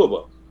it's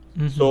doable.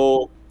 Mm-hmm.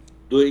 So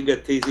doing a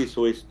thesis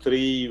with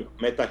 3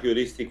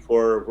 meta-heuristic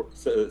for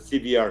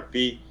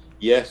CVRP,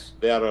 yes,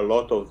 there are a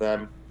lot of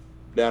them.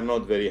 They are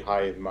not very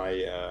high in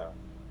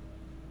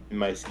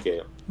my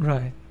scale.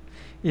 Right.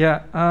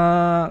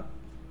 Yeah.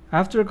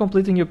 After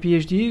completing your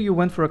PhD, you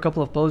went for a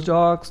couple of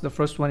postdocs. The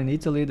first one in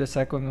Italy, the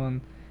second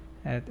one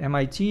at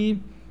MIT.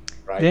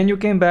 Right. Then you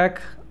came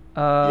back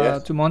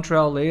Yes. to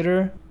Montreal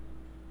later.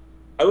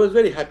 I was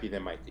very happy in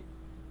MIT.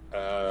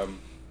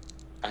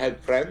 I had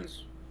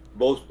friends,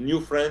 both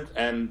new friends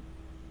and,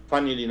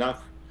 funnily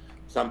enough,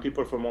 some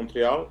people from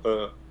Montreal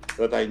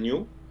that I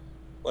knew,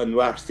 and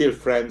we are still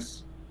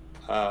friends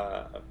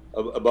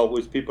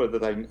with people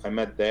that I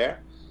met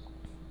there.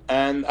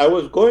 And I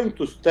was going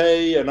to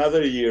stay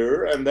another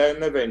year, and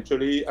then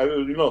eventually I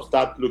will,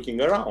 start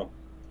looking around.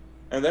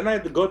 And then I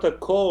got a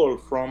call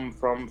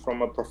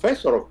from a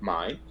professor of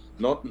mine,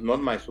 not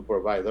my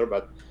supervisor,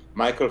 but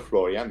Mike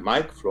Florian,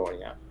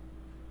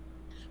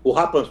 who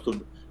happens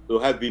to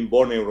have been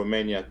born in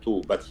Romania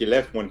too, but he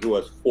left when he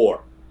was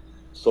 4.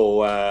 So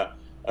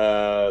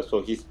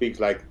so he speaks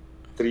like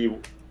three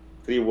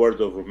words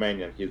of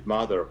Romanian. His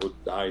mother, who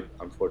died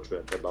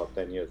unfortunately about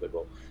 10 years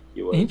ago,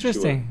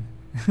 Interesting.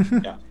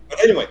 yeah. But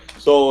anyway,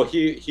 so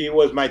he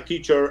was my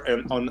teacher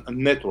on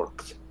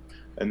networks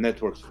and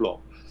networks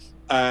flow,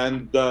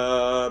 and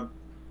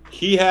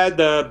he had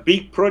a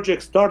big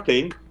project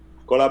starting,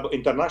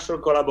 international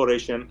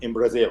collaboration in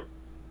Brazil.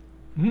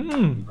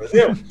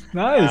 Brazil.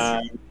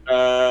 Nice.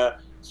 And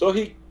so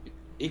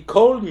he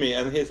called me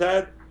and he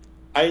said,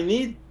 I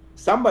need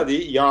somebody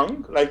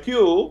young like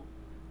you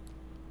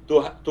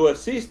to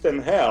assist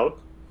and help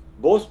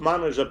both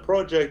manage the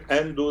project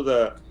and do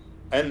the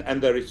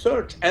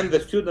research and the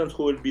students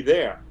who will be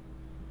there.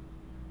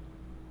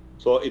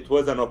 So it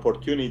was an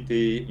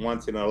opportunity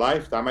once in a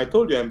lifetime. I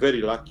told you I'm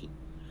very lucky.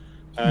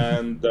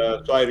 And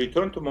so I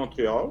returned to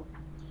Montreal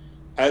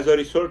as a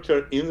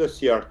researcher in the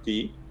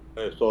CRT.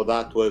 So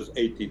that was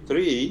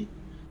 83.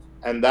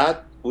 And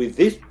that with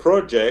this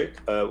project,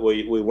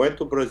 we went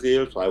to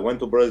Brazil. So I went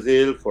to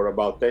Brazil for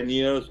about 10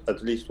 years,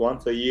 at least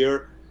once a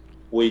year.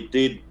 We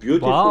did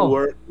beautiful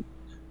work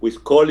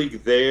with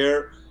colleagues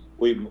there.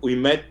 We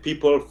met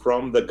people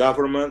from the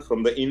government,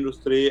 from the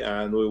industry,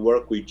 and we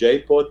worked with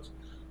JPOT,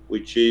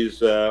 which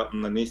is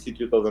an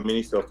institute of the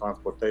Ministry of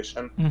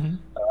Transportation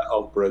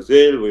of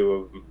Brazil. We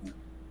were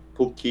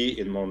PUC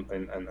in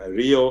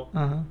Rio,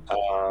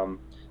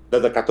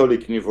 that's a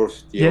Catholic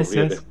University of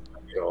Rio de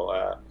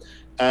Janeiro.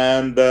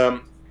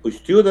 And with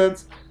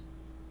students,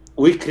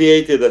 we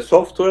created a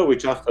software,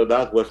 which after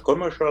that was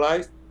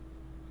commercialized.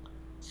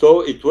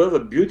 So it was a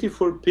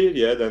beautiful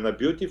period and a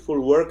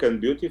beautiful work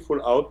and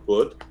beautiful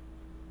output.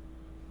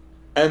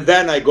 And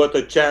then I got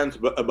a chance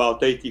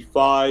about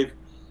 85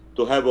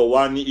 to have a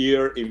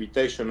 1-year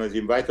invitation as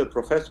invited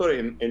professor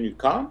in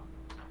UQAM.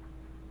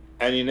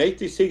 And in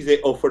 86,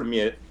 they offered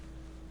me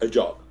a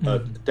job, a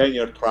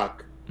tenure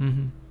track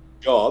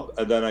job.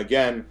 And then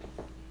again,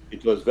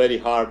 it was very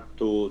hard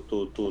to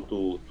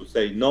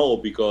say no,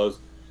 because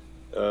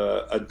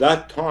at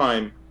that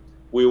time,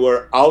 we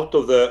were out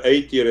of the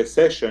 80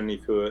 recession,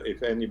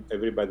 if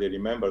everybody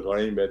remembers or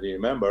anybody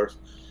remembers,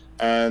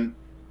 and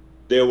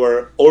there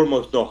were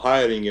almost no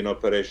hiring in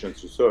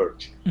operations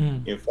research.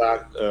 In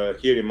fact,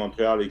 here in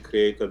Montreal, it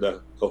created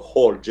a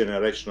whole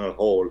generational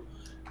hole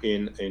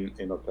in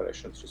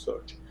operations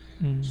research.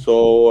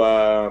 So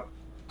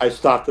I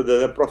started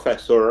as a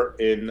professor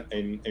in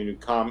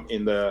UQAM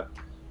in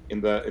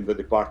the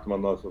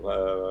Department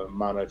of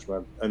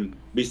Management and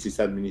Business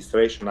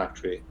Administration.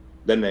 Actually,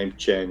 the name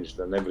changed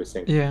and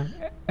everything. Yeah,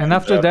 and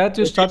after that,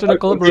 you started a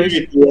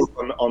collaboration. Work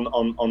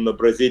on the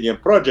Brazilian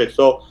project.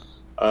 So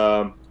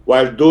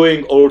while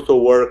doing also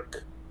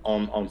work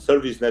on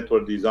service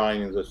network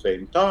design at the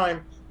same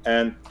time,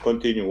 and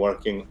continue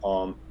working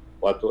on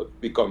what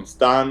becomes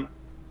STAN,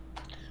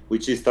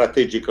 which is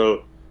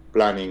strategical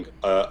planning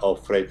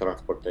of freight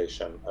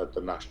transportation at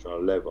the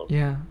national level.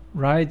 Yeah,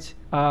 right.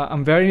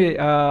 I'm very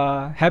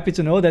happy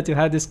to know that you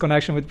had this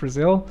connection with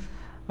Brazil.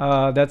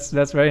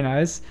 That's very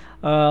nice.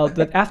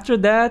 But after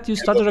that, you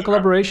started a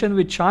collaboration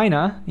with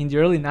China in the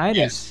early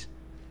 90s.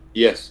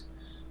 Yes.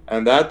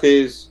 And that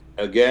is,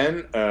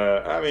 again,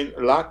 I mean,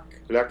 luck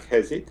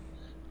has it.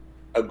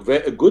 A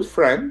good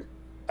friend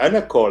and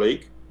a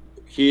colleague,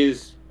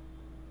 he's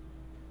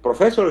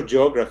professor of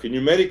geography,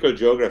 numerical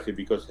geography,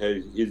 because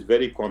he's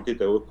very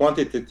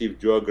quantitative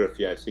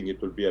geography, I think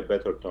it would be a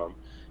better term,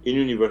 in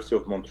University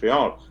of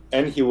Montreal.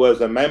 And he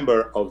was a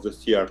member of the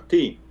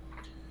CRT.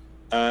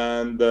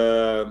 And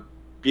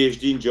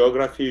PhD in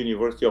geography,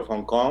 University of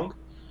Hong Kong.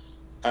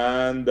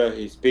 And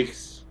he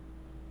speaks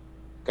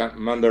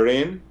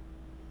Mandarin,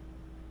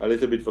 a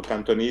little bit for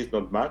Cantonese,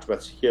 not much,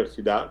 but here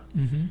he does.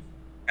 Mm-hmm.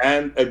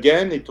 And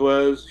again, he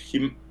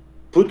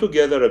put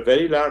together a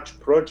very large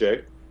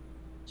project.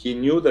 He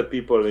knew the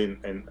people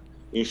in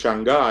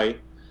Shanghai,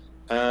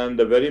 and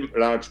a very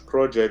large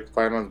project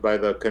financed by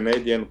the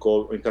Canadian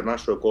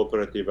International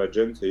Cooperative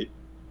Agency,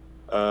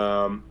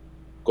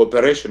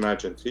 Cooperation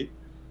Agency,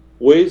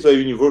 with a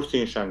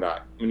university in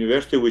Shanghai,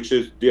 university which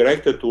is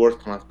directed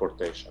towards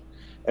transportation.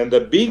 And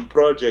the big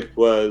project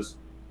was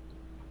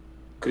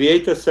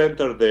create a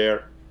center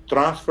there,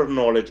 transfer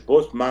knowledge,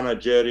 both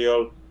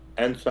managerial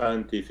and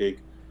scientific,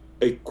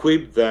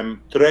 equip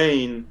them,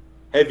 train,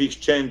 have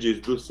exchanges,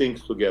 do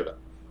things together.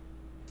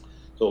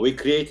 So we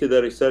created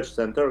a research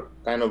center,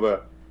 kind of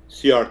a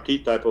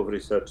CRT type of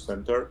research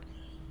center.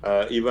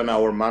 Even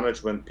our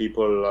management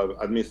people,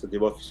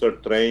 administrative officer,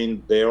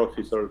 trained their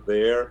officers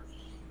there.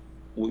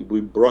 We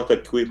brought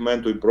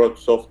equipment, we brought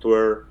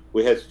software,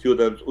 we had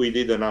students, we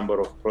did a number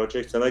of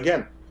projects. And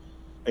again,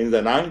 in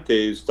the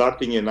 90s,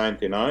 starting in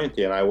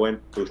 1990, and I went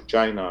to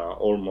China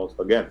almost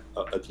again,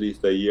 at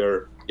least a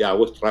year. Yeah, I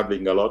was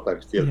traveling a lot,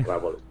 I'm still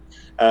traveling.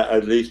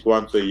 At least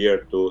once a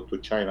year to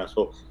China.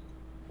 So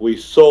we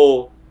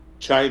saw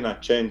China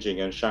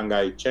changing and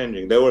Shanghai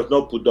changing. There was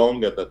no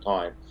Pudong at the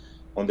time.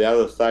 On the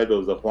other side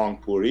of the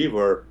Huangpu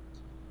River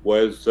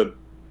was a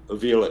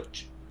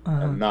village.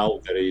 And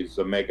now there is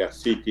a mega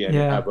city, and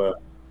you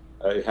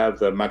have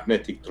the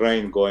magnetic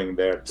train going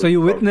there. So you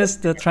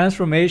witnessed the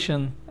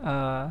transformation.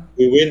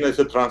 We witnessed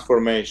the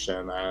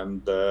transformation,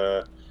 and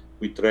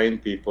we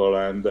trained people.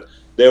 And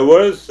there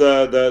was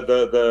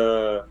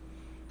the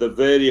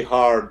very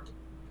hard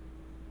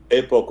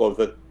epoch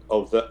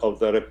of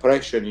the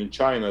repression in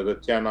China, the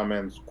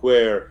Tiananmen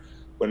Square,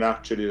 when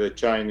actually the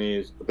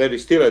Chinese, there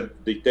is still a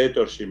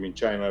dictatorship in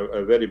China,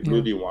 a very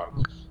bloody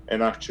one,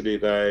 and actually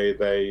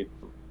they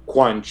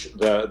quench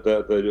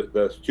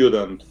the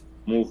student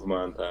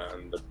movement,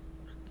 and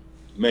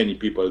many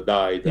people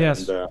died.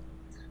 Yes. And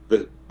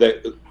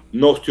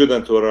no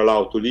students were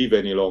allowed to leave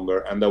any longer,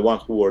 and the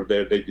ones who were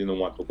there, they didn't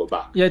want to go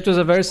back. Yeah, it was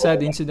a very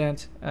sad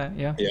incident.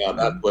 Yeah,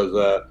 that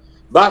was.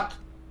 But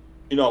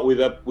you know, with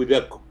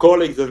the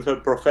colleagues and the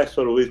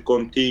professor, we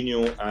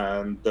continue,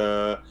 and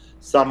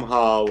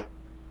somehow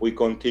we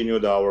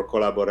continued our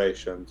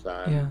collaborations,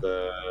 and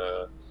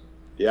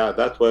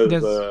that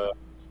was.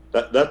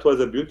 That was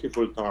a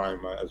beautiful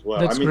time as well.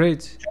 That's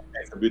great.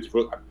 It's a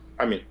beautiful.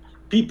 I mean,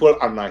 people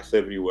are nice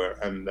everywhere,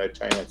 and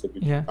China is a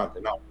beautiful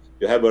country. Now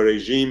you have a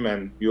regime,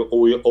 and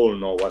we all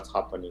know what's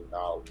happening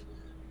now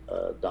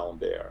down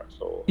there.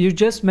 So you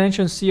just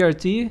mentioned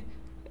CRT.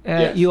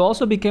 Yes. You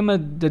also became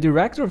the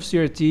director of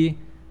CRT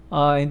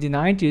in the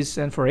 90s,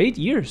 and for 8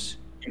 years.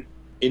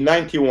 In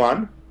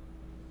 91,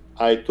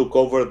 I took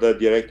over the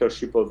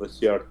directorship of the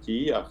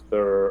CRT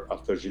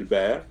after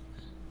Gilbert.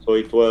 So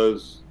it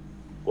was.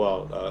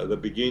 Well, the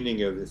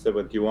beginning of the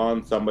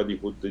 71, somebody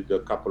who did a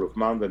couple of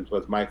months, and it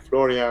was Mike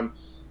Florian,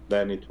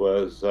 then it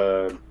was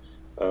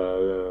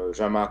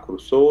Jean-Marc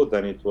Rousseau,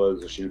 then it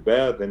was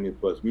Gilbert, then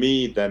it was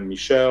me, then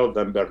Michel,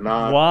 then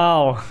Bernard.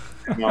 Wow.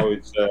 Now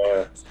it's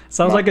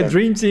sounds like a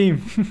dream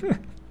team.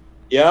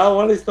 Yeah,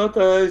 well, it's not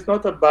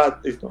a bad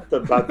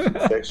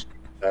section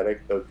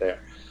director there.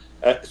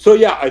 So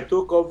yeah, I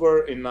took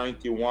over in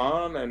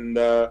 91, and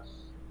the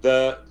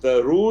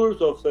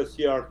rules of the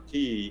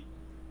CRT.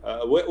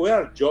 We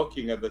are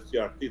joking at the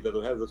CRT that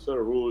we have the same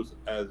rules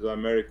as the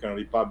American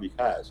Republic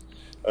has,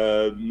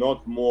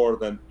 not more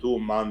than 2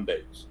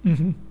 mandates.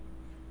 Mm-hmm.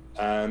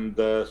 And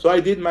so I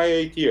did my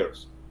 8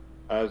 years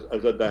as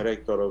a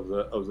director of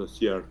the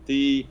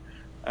CRT,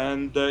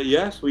 and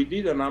yes, we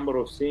did a number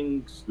of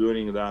things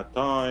during that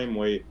time.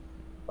 We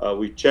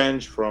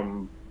changed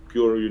from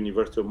pure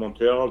University of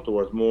Montreal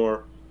towards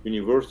more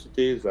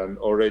universities, and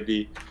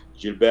already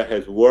Gilbert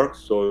has worked,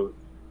 so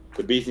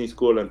the business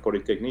school and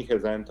Polytechnique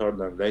has entered,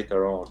 and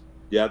later on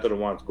the other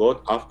ones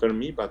got after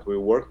me, but we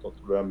worked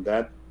on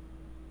that.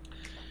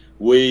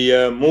 We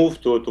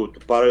moved to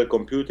parallel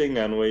computing,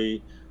 and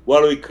we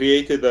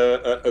created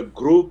a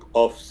group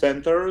of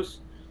centers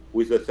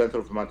with the Center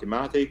of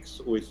Mathematics,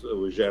 with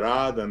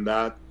Gerard, and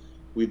that.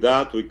 With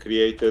that, we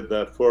created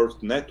the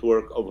first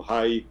network of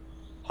high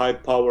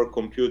power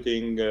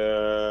computing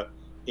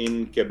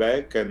in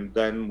Quebec, and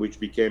then which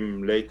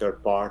became later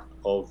part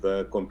of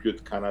the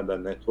Compute Canada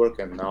network,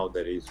 and now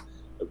there is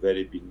a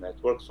very big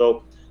network.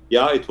 So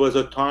yeah, it was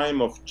a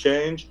time of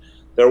change.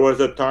 There was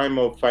a time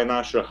of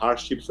financial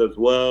hardships as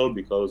well,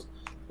 because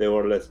there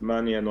were less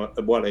money, and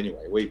well,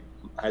 anyway, we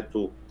had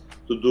to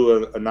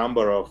do a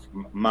number of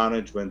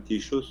management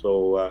issues.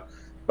 So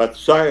but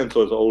science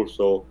was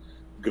also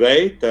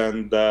great,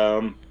 and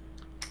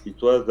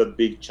it was the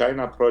big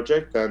China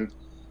project. And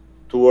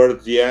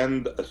towards the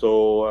end,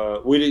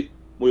 so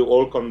we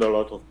welcomed a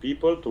lot of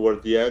people.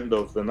 Towards the end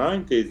of the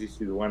 90s,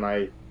 this is when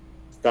I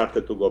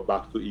started to go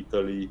back to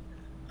Italy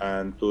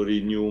and to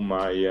renew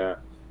my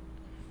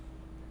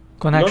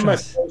connections. not my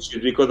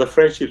friendship, because the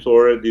friendship's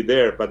already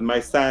there, but my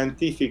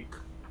scientific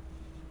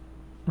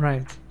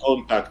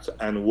contacts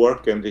and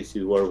work. And this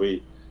is where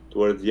we,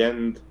 towards the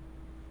end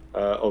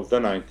of the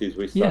 90s,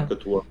 we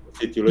started to work with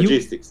city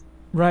logistics.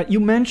 Right. You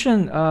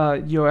mentioned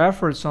your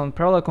efforts on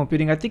parallel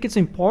computing. I think it's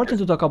important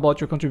to talk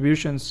about your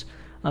contributions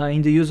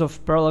in the use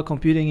of parallel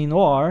computing in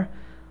OR.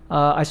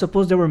 I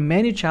suppose there were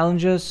many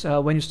challenges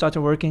when you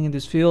started working in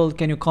this field.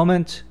 Can you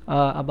comment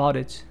about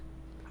it?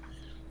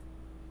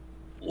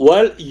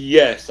 Well,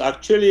 yes.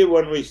 Actually,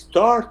 when we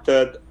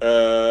started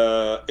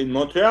in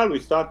Montreal,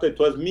 it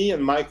was me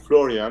and Mike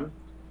Florian.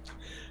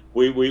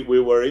 We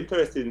were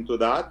interested into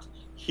that.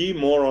 He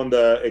more on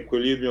the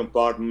equilibrium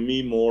part,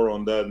 me more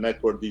on the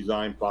network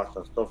design part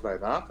and stuff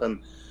like that. And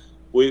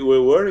we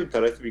were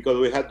interested because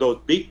we had those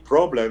big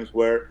problems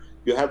where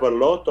you have a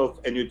lot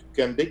of, and you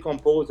can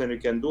decompose and you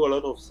can do a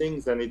lot of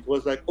things. And it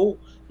was like, oh,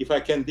 if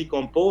I can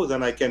decompose,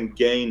 then I can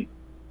gain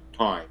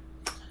time.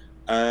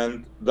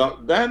 And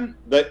then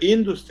the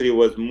industry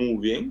was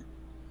moving,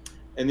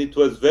 and it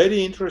was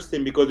very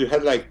interesting because you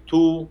had like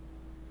two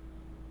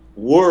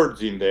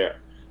words in there.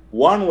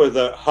 One was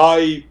a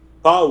high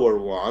power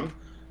one,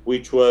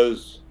 which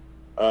was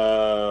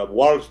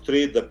Wall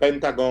Street, the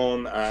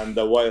Pentagon, and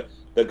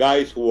the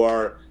guys who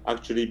are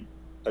actually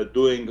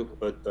doing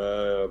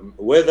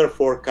weather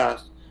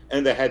forecasts,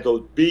 and they had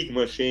those big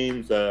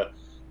machines, the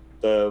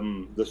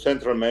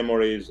central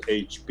memories,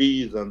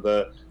 HPs, and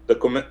the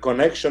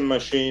connection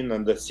machine,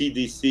 and the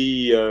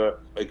CDC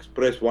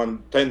Express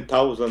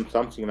 10,000,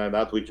 something like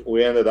that, which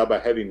we ended up by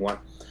having one.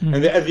 Mm-hmm.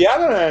 And at the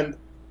other end,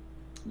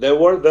 there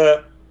were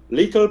the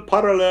little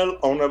parallel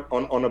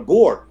on a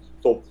board.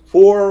 So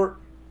 4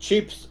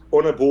 chips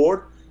on a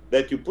board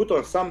that you put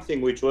on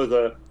something which was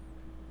a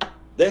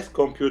desk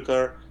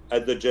computer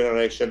at the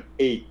generation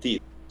 18.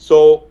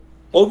 So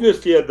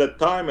obviously at that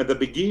time, at the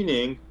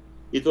beginning,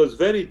 it was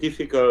very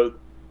difficult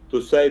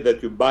to say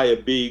that you buy a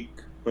big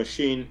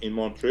machine in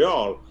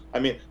Montreal. I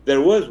mean,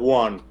 there was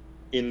one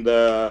in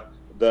the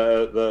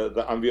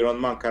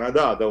Environnement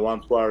Canada, the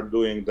ones who are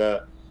doing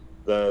the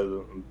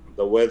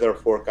weather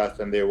forecast,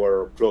 and they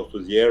were close to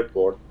the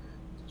airport.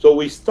 So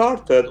we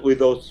started with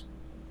those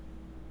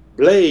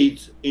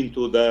blades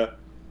into the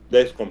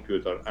desk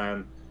computer,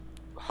 and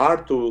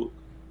hard to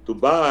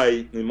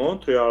buy in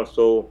Montreal.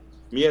 So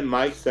me and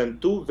Mike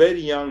sent 2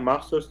 very young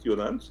master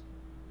students,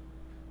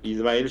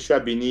 Ismail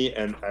Chabini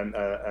and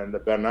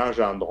Bernard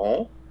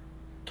Gendron,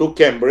 to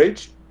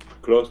Cambridge,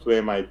 close to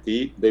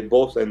MIT. They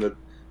both ended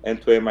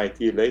to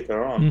MIT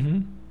later on. Mm-hmm.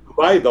 To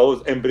buy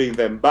those and bring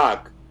them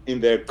back in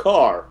their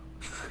car.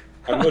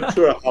 I'm not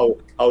sure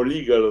how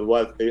legal it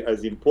was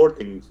as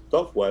importing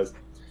stuff was.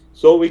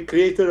 So we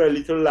created a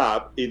little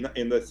lab in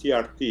the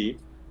CRT,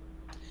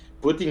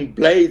 putting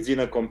blades in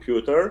a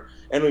computer,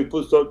 and we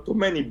put too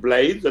many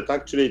blades that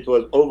actually it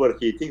was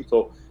overheating.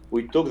 So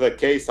we took the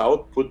case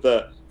out, put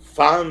the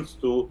fans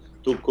to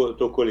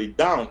cool it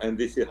down, and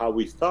this is how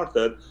we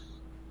started.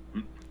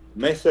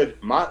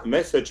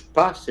 Message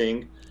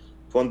passing,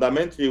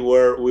 fundamentally,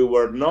 where we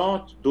were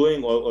not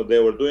doing, or they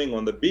were doing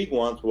on the big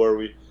ones,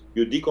 where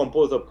you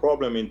decompose a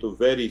problem into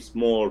very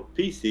small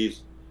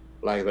pieces,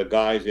 like the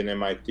guys in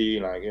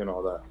MIT, like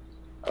the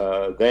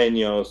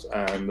Denios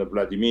and the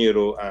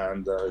Vladimiru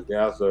and the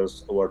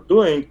others were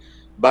doing,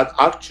 but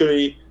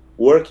actually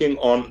working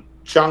on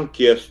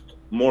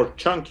more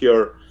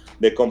chunkier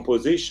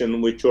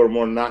decomposition, which are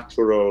more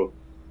natural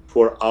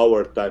for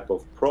our type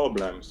of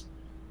problems.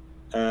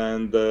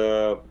 And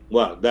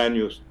then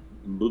you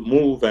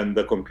move and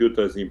the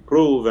computers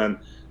improve, and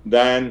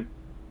then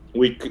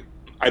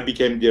I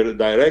became the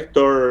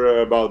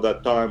director. About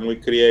that time,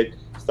 we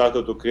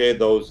started to create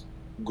those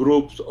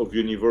groups of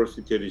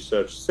university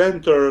research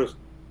centers.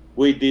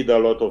 We did a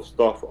lot of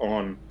stuff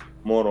on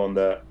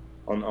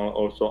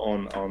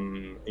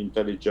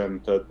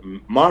intelligent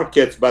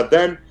markets, but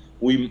then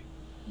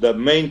the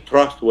main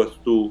thrust was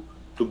to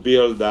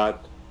build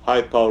that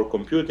high power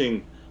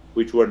computing,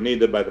 which were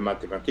needed by the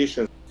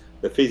mathematicians,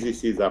 the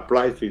physicists,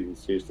 applied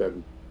physicists,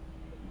 and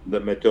the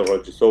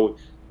meteorologists. So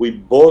we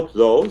bought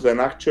those, and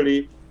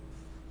actually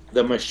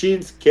the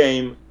machines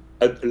came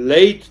at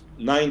late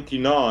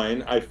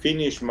 99. I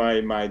finished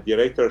my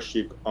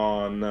directorship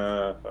on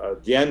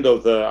the end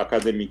of the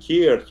academic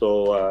year,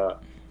 so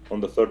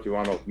on the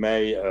 31 of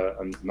May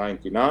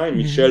 99. Mm-hmm.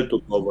 Michel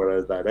took over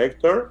as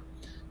director.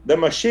 The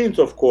machines,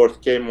 of course,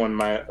 came when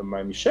my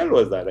Michel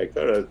was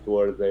director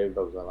towards the end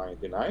of the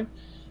 99.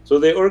 So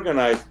they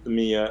organized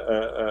me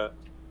a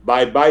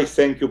bye-bye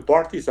thank you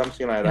party,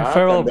 something like that.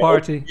 Farewell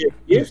party.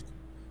 Gift,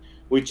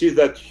 which is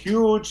that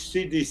huge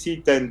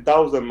CDC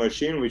 10,000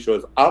 machine, which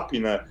was up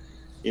in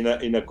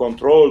a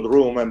controlled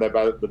room, and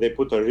they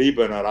put a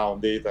ribbon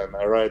around it, and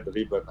a red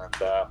ribbon, and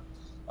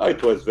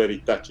it was very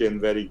touchy and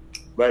very,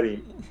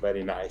 very,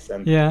 very nice.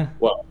 And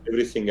well,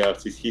 everything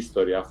else is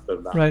history after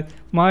that. Right.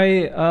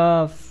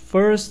 My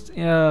first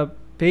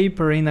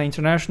paper in the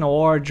International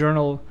OR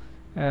Journal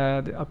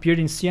that appeared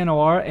in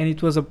CNOR, and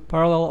it was a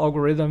parallel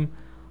algorithm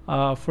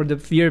for the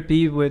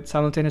VRP with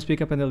simultaneous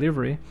pickup and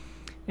delivery.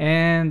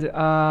 And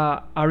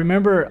I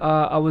remember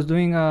I was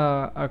doing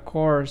a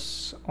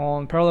course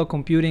on parallel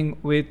computing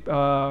with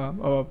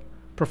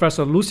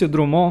Professor Lúcia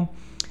Drummond.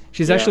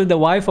 She's actually the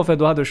wife of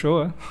Eduardo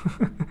Shoa.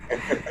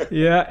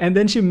 Yeah, and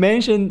then she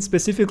mentioned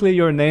specifically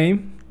your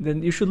name.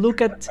 Then you should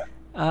look at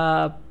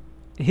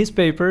his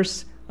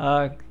papers.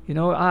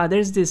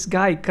 There's this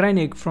guy,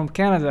 Kreinig, from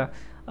Canada.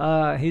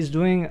 He's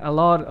doing a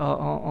lot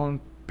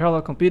on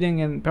parallel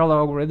computing and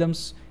parallel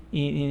algorithms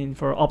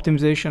for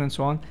optimization and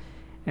so on.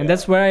 And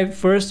that's where I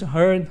first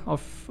heard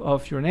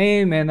of your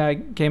name, and I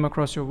came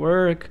across your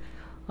work.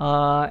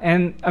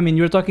 And I mean,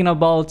 you're talking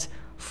about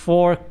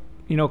four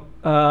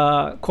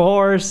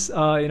cores,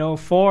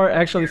 four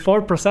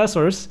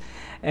processors.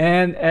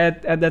 And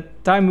at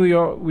that time, we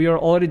are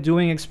already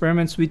doing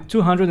experiments with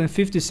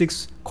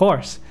 256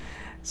 cores.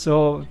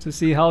 So to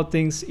see how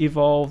things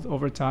evolved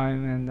over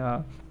time,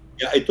 and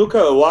it took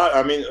a while.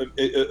 I mean,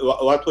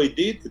 what we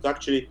did is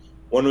actually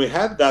when we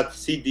had that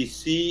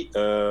CDC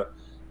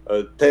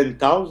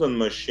 10,000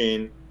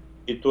 machine,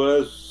 it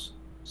was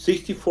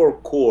 64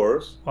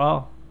 cores.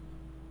 Wow.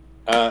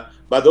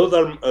 But those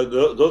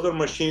are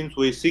machines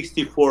with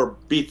 64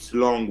 bits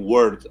long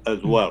words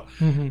as well.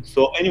 Mm-hmm.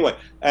 So anyway,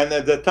 and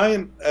at the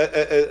time,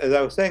 as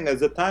I was saying, at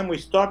the time we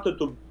started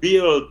to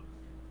build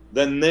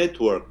the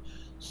network.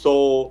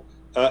 So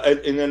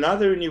in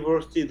another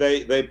university,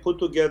 they put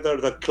together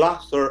the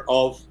cluster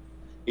of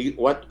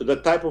what the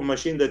type of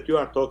machine that you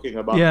are talking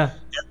about. Yeah.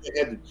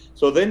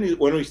 So then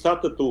when we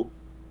started to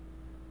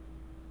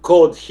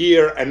code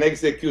here and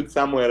execute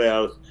somewhere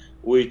else,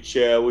 which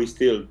we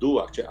still do,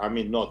 actually. I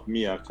mean, not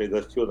me, actually,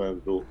 the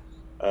students do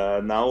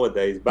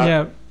nowadays. But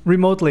yeah,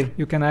 remotely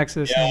you can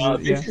access.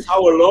 This is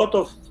how a lot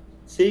of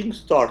things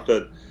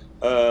started.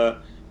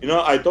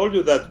 I told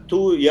you that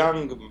 2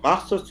 young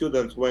master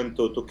students went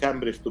to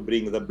Cambridge to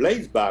bring the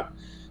blades back.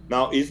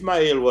 Now,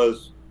 Ismail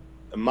was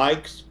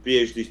Mike's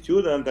PhD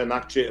student, and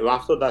actually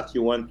after that he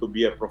went to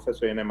be a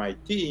professor in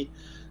MIT,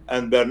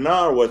 and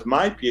Bernard was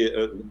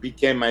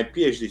became my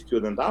PhD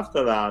student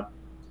after that.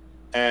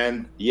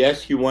 And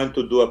yes, he went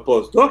to do a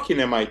postdoc in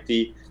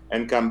MIT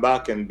and come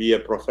back and be a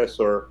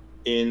professor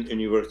in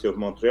University of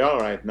Montreal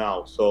right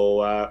now.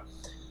 So,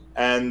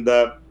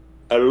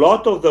 a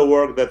lot of the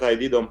work that I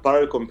did on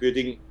parallel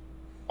computing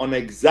on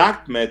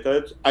exact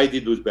methods, I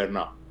did with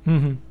Bernard.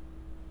 Mm-hmm.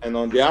 And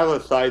on the other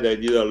side, I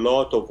did a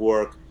lot of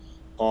work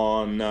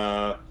on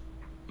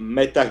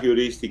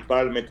meta-heuristic,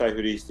 parallel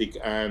meta-heuristic,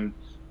 and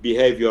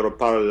behavior of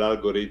parallel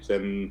algorithms,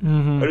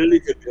 and a little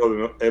bit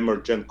of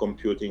emergent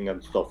computing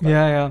and stuff like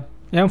that.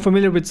 Yeah, I'm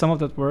familiar with some of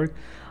that work.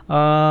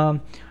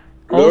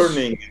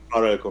 Learning in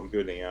parallel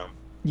computing,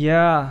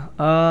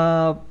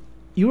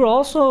 you were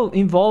also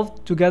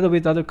involved together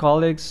with other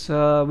colleagues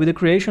with the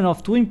creation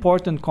of 2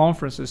 important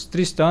conferences,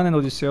 Tristan and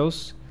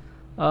Odysseus.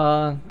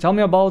 Tell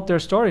me about their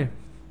story.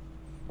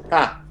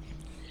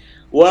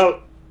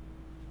 Well,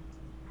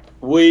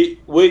 we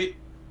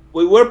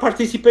were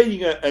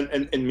participating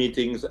in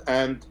meetings,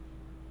 and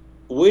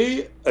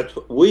we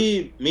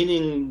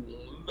meaning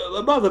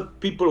about the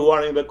people who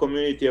are in the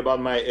community about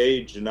my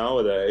age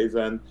nowadays,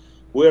 and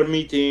we're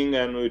meeting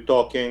and we're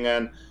talking,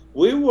 and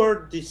we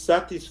were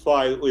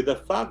dissatisfied with the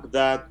fact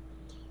that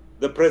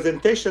the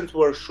presentations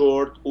were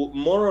short,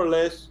 more or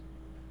less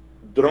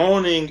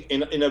drowning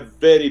in a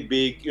very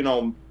big,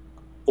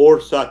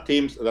 ORSA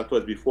Teams, that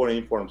was before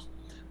Informs,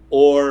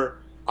 or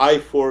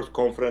iForce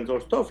conference or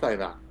stuff like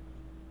that.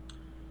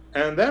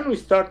 And then we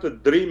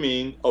started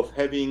dreaming of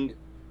having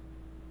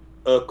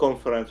a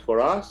conference for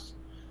us.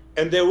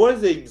 And there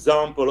was the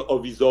example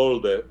of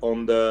Isolde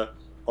on the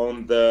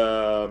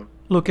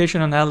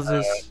location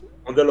analysis,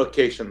 on the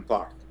location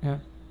part. Yeah.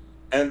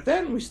 And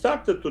then we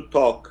started to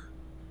talk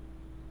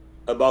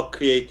about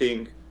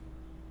creating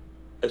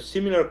a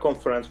similar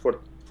conference for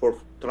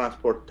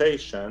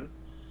transportation.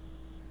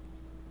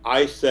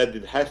 I said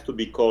it has to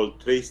be called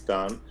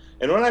Tristan.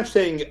 And when I'm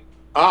saying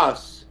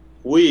us,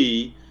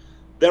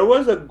 there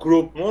was a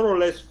group more or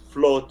less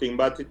floating,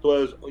 but it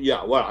was,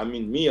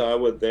 me, I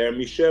was there,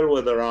 Michel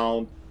was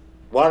around,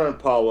 Warren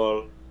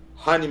Powell,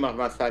 Hani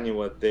Mahmasani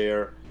was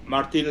there,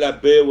 Martin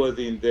Labbé was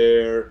in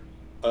there,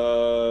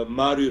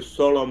 Marius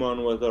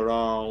Solomon was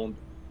around.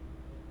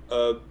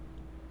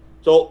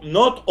 So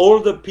not all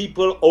the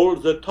people all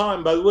the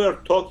time, but we were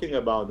talking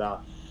about that.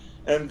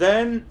 And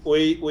then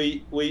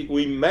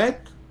we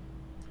met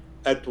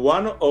at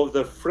one of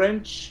the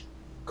French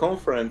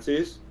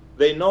conferences.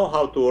 They know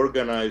how to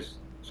organize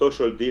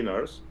social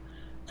dinners.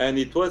 And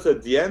it was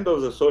at the end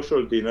of the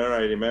social dinner,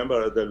 I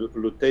remember, at the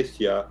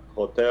Lutetia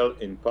Hotel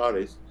in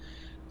Paris.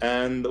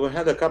 And we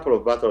had a couple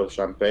of bottles of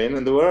champagne,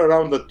 and they were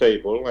around the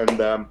table.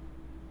 And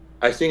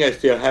I think I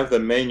still have the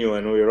menu,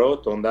 and we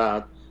wrote on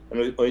that.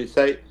 And we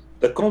say,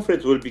 the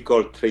conference will be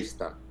called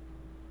Tristan.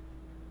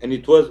 And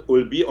it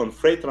will be on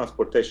freight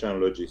transportation and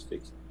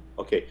logistics.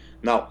 Okay,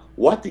 now,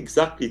 what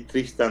exactly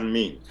Tristan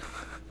means?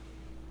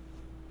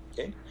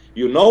 Okay,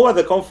 you know what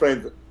the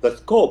conference, the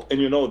scope, and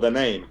you know the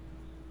name.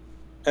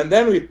 And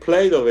then we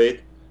played of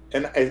it,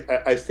 and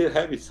I still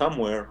have it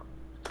somewhere.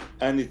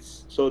 And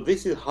it's so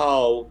this is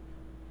how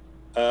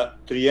a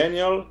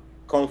triennial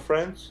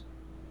conference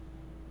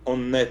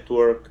on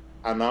network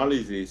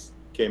analysis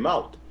came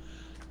out,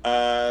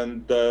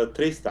 and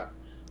Tristan,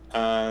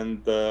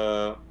 and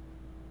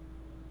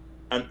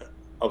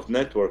of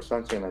network,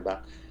 something like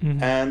that.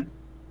 And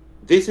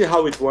this is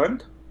how it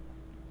went.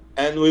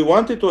 And we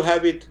wanted to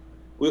have it.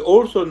 We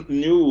also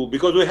knew,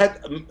 because we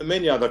had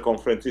many other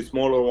conferences,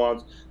 smaller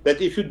ones,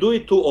 that if you do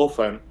it too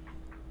often,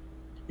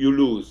 you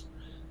lose.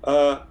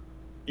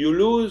 You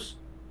lose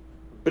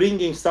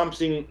bringing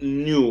something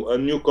new, a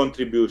new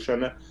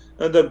contribution.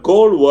 And the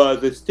goal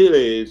was, it still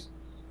is,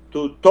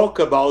 to talk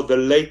about the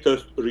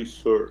latest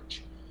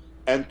research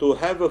and to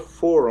have a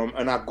forum,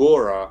 an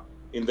agora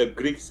in the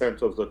Greek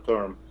sense of the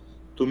term,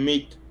 to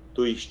meet,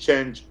 to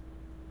exchange,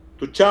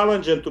 to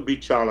challenge and to be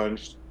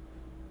challenged,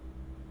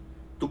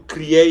 to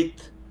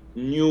create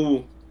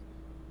new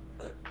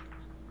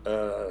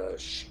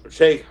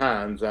shake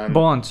hands and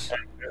bonds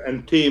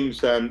and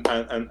teams and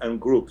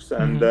groups,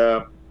 and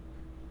to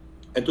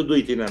do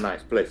it in a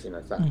nice place, in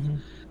a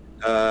sense.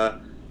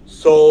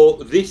 So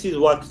this is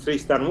what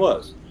Tristan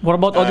was. What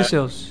about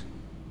Odysseus?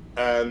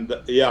 And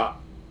yeah,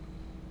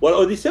 well,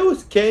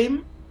 Odysseus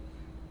came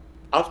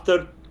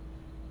after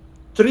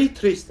 3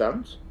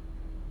 Tristans,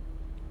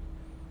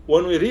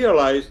 when we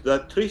realized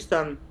that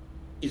Tristan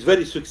is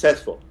very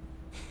successful.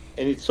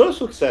 And it's so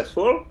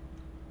successful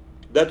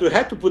that we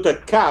had to put a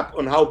cap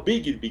on how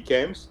big it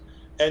becomes,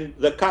 and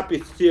the cap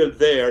is still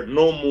there,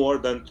 no more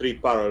than 3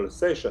 parallel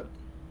sessions.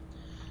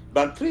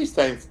 But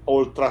Tristan is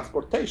all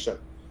transportation.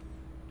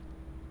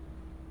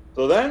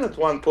 So then at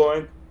one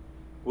point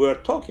we were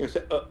talking and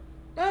said,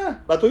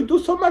 but we do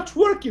so much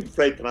work in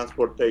freight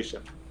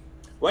transportation.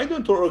 Why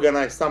don't we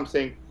organize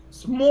something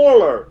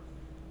smaller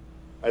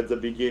at the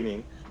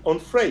beginning on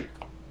freight?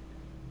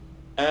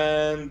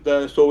 And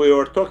so we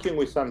were talking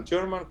with some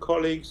German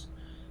colleagues,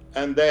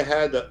 and they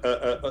had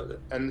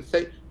and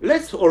say,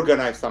 let's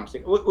organize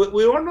something.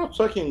 We were not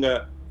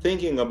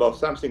thinking about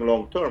something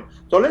long term.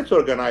 So let's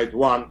organize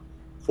one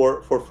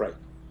for freight.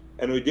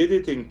 And we did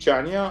it in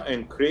Chania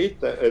and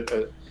Crete.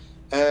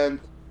 And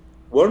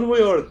when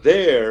we were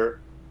there,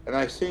 and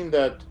I think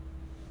that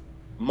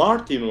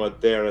Martin was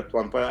there at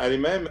one point. I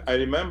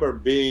remember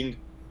being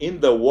in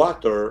the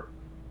water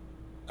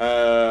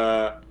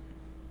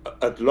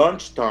at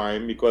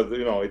lunchtime, because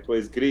it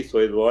was Greece,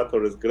 so the water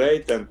was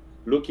great, and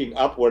looking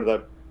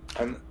upward,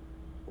 and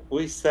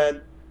we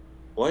said,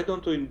 why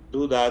don't we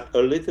do that a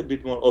little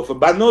bit more often,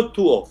 but not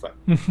too often?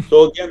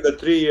 So again, the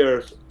 3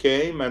 years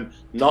came, and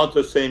not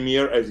the same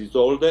year as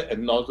Isolde,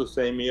 and not the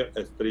same year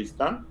as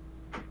Tristan.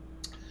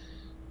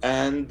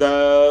 And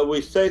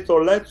we say, so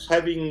let's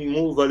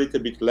move a little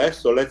bit less,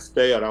 so let's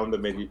stay around the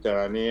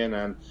Mediterranean,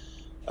 and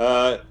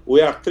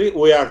we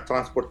are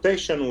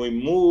transportation, we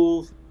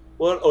move.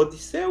 Well,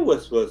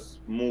 Odysseus was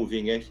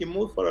moving, and he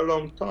moved for a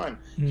long time.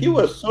 He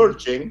was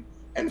searching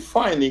and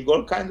finding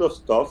all kinds of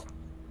stuff.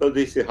 So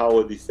this is how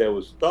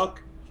Odysseus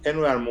talked, and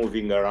we are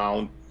moving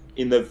around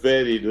in a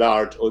very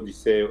large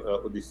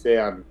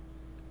Odyssean,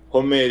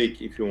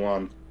 Homeric, if you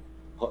want,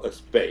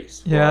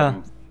 space.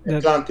 Yeah. From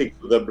Atlantic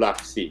to the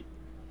Black Sea.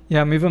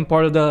 Yeah, I'm even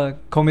part of the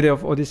committee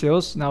of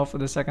Odysseus now for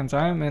the 2nd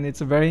time, and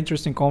it's a very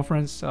interesting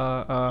conference.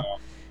 And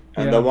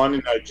the one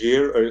in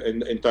Algiers,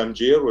 in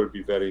Tangier, will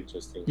be very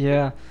interesting.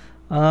 Yeah.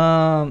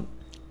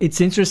 It's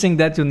interesting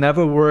that you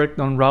never worked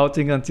on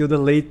routing until the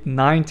late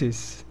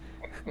 90s.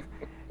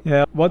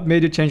 Yeah. What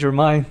made you change your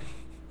mind?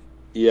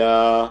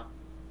 Yeah.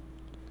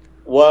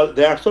 Well,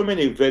 there are so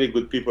many very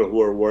good people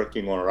who are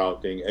working on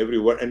routing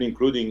everywhere, and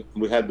including,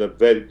 we had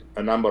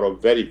a number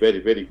of very, very,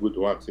 very good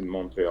ones in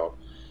Montreal.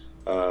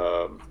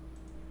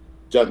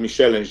 Just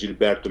Michel and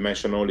Gilbert, to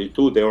mention only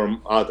 2, there were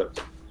others.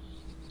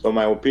 So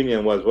my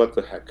opinion was, what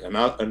the heck,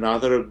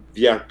 another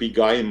VRP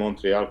guy in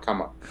Montreal,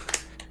 come on.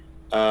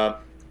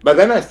 But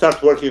then I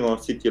started working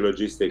on city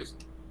logistics.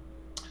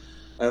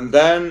 And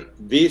then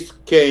this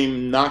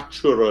came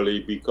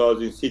naturally,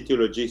 because in city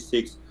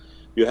logistics,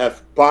 you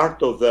have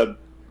part of the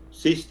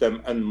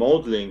system and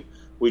modeling,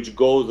 which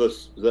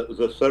goes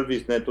the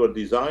service network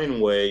design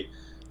way,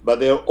 but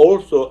there are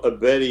also a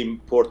very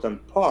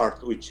important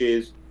part, which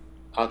is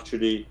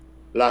actually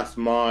last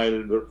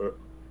mile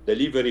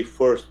delivery,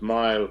 first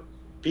mile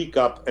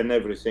pickup, and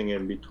everything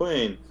in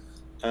between.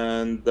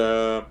 And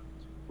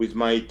with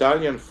my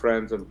Italian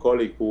friends and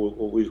colleagues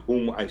with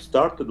whom I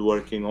started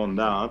working on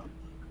that,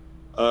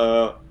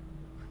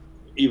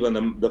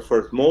 even the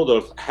first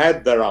models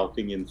had the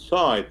routing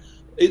inside.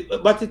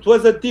 But it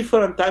was a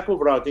different type of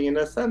routing, in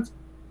a sense,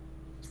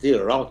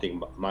 still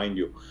routing, mind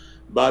you.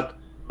 But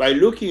by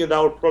looking at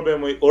our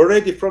problem, we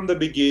already from the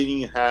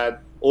beginning had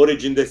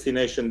origin,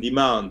 destination,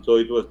 demand. So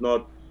it was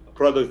not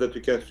products that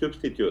we can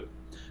substitute.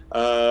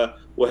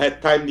 We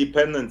had time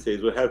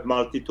dependencies, we had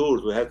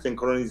multi-tours, we had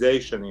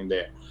synchronization in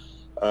there.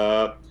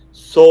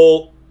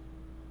 So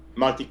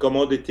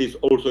multi-commodities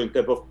also in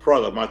type of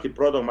product,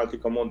 multi-product,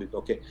 multi-commodity,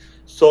 okay.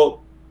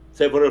 So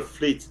several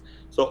fleets.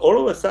 So all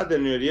of a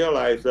sudden you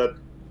realize that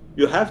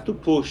you have to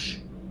push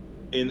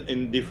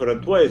in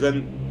different ways,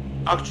 and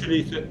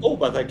actually say, oh,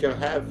 but I can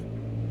have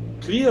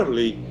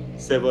clearly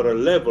several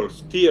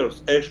levels,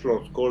 tiers,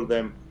 echelons, call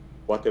them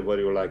whatever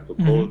you like to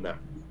call them.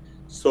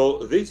 So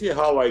this is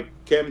how I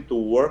came to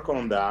work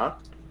on that.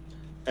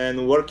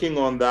 And working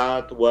on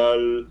that,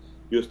 well,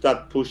 you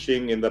start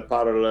pushing in the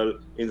parallel,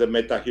 in the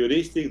meta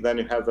heuristic, then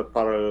you have the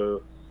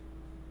parallel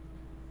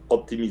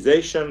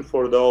optimization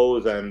for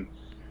those, and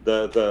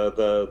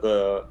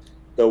the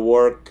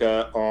work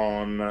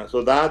on,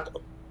 so that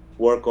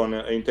work on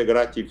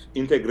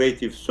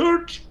integrative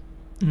search.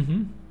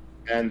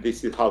 And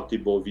this is how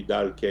Thibaut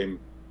Vidal came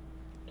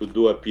to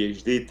do a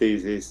PhD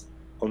thesis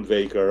on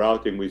vehicle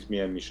routing with me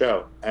and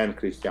Michel and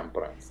Christian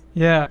Prince.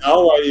 Yeah.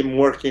 Now I am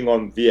working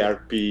on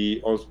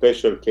VRP, on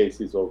special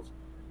cases of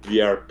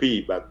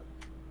VRP, but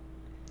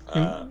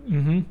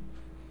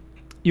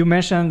you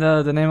mentioned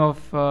the name of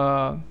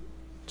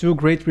two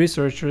great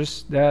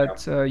researchers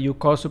that you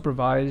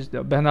co-supervised,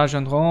 Bernard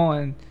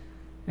Gendron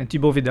and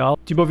Thibaut Vidal.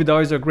 Thibaut Vidal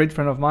is a great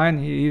friend of mine.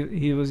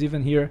 He was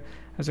even here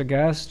as a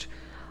guest.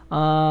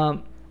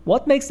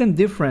 What makes them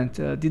different?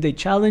 Did they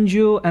challenge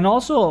you? And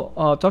also,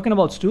 talking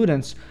about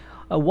students,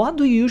 what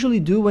do you usually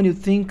do when you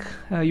think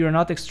you're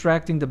not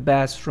extracting the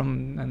best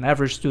from an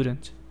average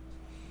student?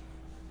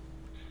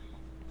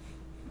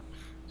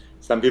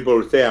 Some people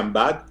will say I'm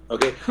bad.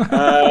 Okay.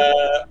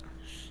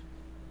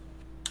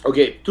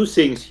 Okay, two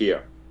things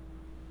here.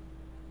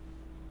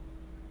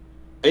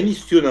 Any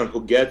student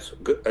who gets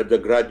at the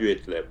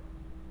graduate level,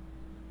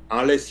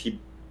 unless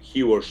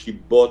he or she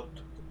bought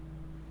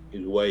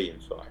his way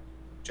inside,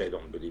 which I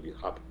don't believe it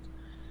happens,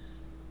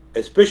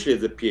 especially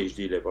at the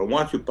PhD level,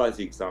 once you pass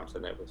the exams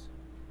and everything.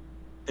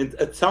 And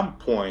at some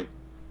point,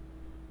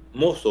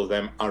 most of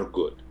them are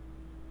good.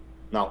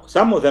 Now,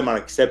 some of them are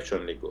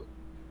exceptionally good.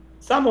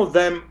 Some of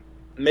them,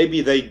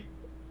 maybe the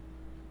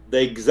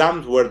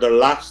exams were the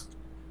last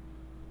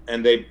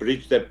and they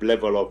reached that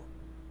level of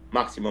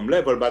maximum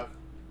level, but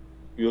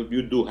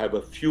you do have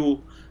a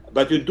few,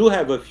 but you do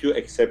have a few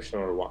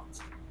exceptional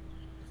ones.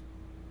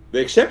 The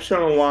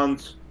exceptional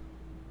ones,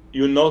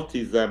 you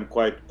notice them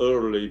quite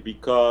early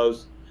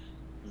because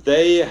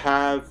they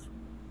have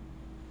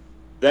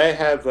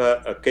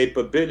a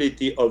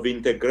capability of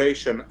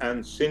integration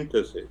and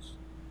synthesis.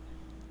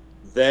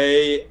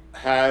 They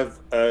have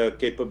a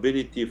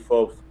capability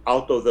of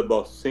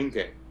out-of-the-box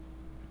thinking.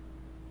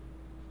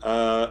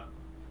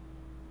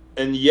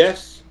 And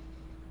yes,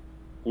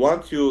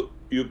 once you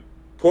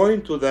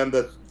point to them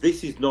that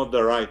this is not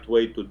the right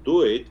way to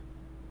do it,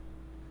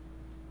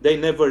 they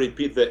never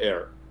repeat the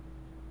error.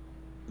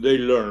 They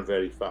learn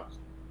very fast,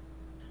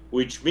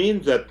 which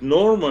means that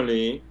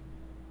normally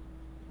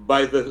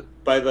by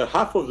the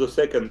half of the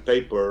second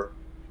paper,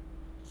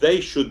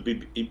 they should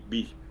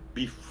be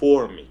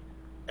before me,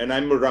 and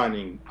I'm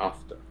running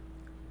after.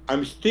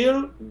 I'm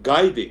still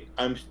guiding,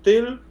 I'm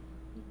still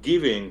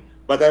giving,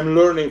 but I'm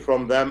learning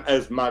from them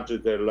as much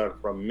as they learn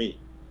from me.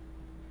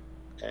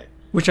 Okay.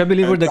 Which I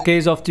believe were the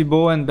case of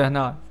Thibaut and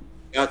Bernard.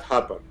 That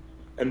happened.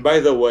 And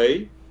by the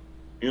way,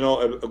 you know,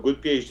 a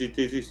good PhD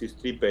thesis is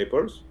 3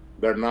 papers.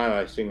 Bernard,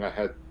 I think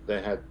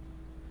they had,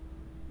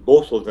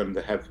 both of them,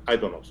 they have, I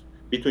don't know,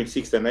 between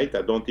 6 and 8,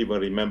 I don't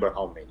even remember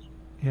how many.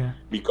 Yeah.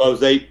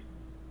 Because they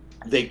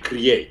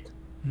create.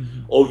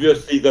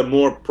 Obviously, the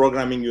more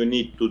programming you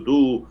need to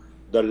do,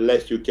 the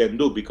less you can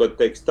do because it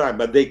takes time,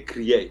 but they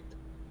create.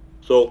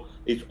 So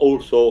it's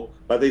also,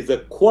 but it's a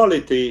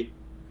quality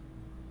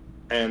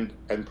and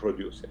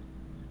producing.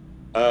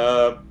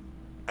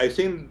 I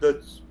think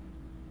that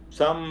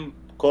some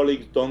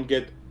colleagues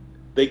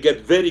they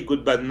get very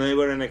good, but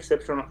never an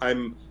exceptional.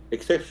 I'm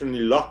exceptionally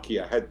lucky.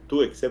 I had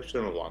 2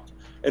 exceptional ones,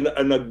 and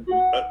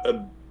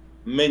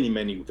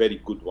many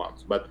very good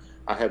ones. But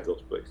I had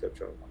those 2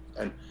 exceptional ones.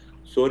 And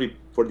sorry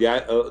for the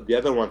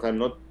other ones.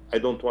 I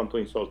don't want to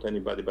insult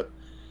anybody, but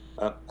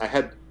I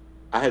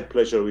had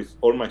pleasure with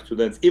all my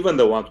students, even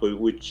the ones with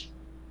which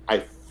I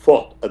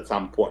fought at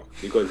some point.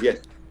 Because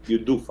yes, you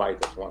do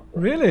fight at one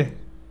point. Really?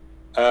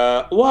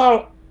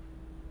 Well,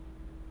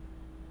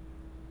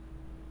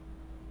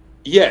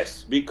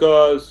 yes,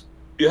 because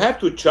you have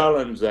to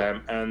challenge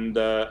them, and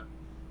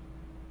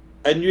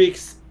you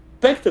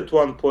expect at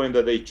one point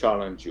that they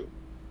challenge you,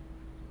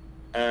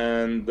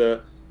 and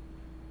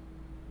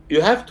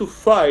you have to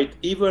fight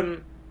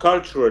even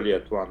culturally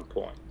at one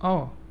point.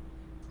 Oh.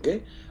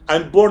 Okay,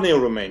 I'm born in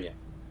Romania,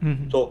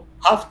 so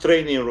half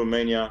trained in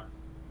Romania,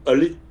 a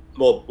little,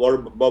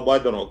 well, I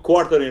don't know,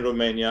 quarter in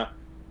Romania.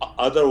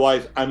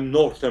 Otherwise, I'm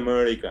North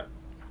American.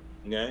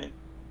 Okay,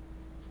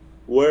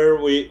 where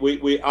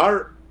we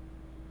are.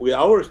 With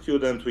our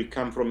students, we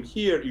come from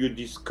here, you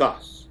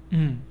discuss.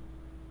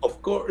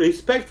 Of course,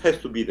 respect has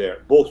to be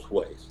there, both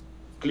ways,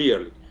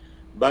 clearly.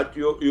 But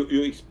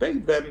you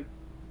expect them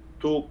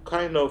to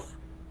kind of,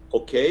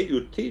 okay,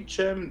 you teach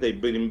them, they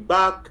bring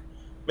back,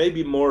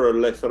 maybe more or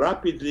less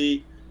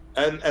rapidly,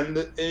 and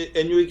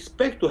you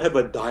expect to have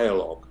a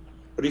dialogue.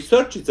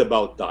 Research is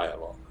about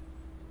dialogue.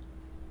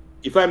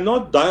 If I'm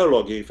not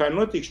dialoguing, if I'm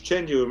not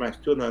exchanging with my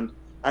student,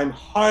 I'm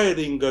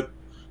hiring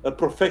a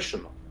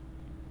professional.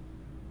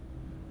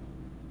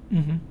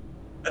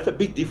 That's a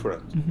big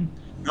difference. Mhm.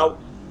 Now,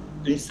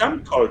 in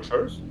some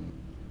cultures,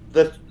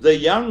 the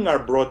young are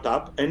brought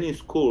up, and in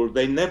school,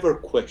 they never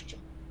question.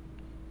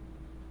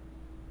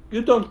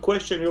 You don't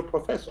question your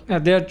professor. Yeah,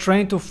 they're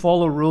trained to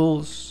follow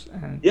rules.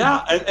 And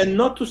Yeah, and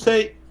not to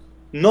say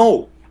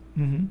no.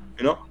 Mhm.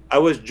 You know, I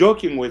was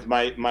joking with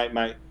my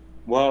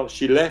well,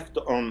 she left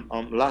on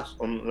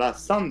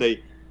last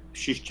Sunday.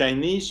 She's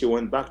Chinese. She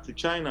went back to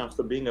China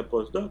after being a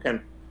postdoc, and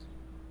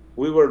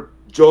we were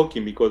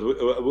joking because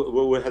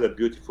we had a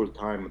beautiful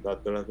time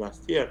that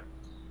last year.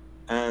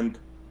 And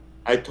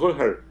I told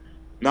her,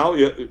 now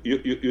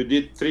you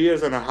did 3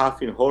 years and a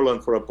half in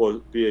Holland for a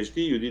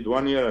PhD. You did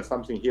 1 year and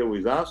something here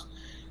with us.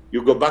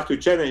 You go back to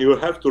China, you will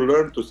have to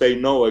learn to say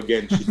no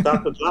again. She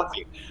started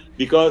laughing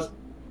because,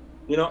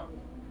 you know,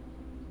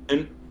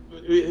 and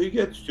you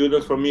get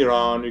students from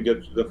Iran, you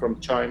get students from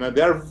China.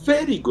 They are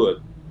very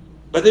good,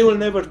 but they will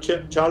never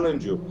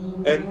challenge you.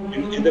 And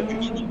in the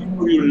beginning,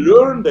 before you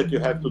learn that you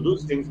have to do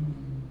things,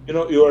 you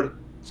know, you are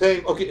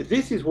saying, okay,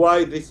 this is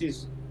why this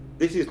is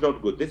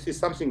not good. This is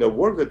something, a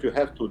work that you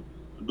have to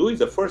do is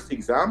the first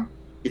exam.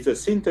 It's a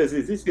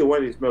synthesis. This is why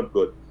it's not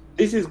good.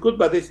 This is good,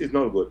 but this is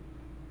not good.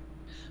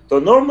 So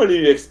normally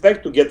you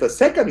expect to get a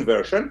second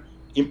version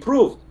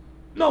improved.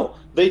 No,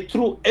 they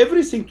threw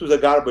everything to the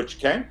garbage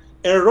can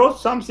and wrote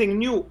something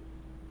new.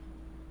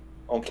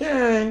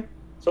 Okay,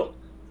 so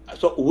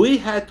we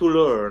had to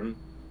learn,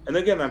 and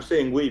again I'm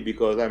saying we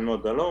because I'm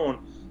not alone,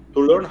 to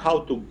learn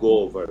how to go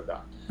over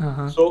that.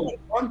 So at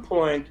one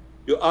point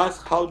you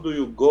ask, how do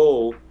you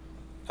go?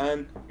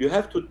 And you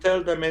have to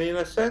tell them, and in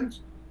a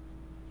sense,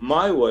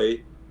 my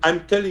way,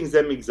 I'm telling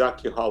them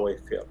exactly how I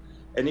feel.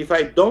 And if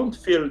I don't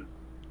feel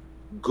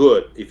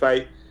good, if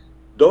I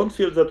don't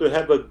feel that we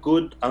have a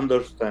good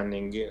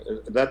understanding,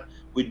 that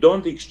we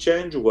don't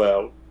exchange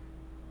well,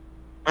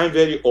 I'm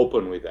very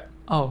open with that.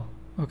 Oh,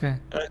 okay.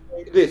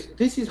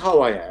 This is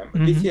how I am.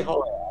 Mhm. This is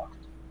how I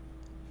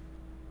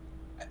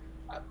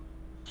act.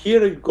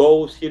 Here it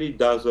goes, here it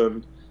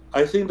doesn't.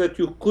 I think that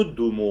you could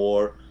do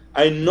more.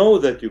 I know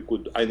that you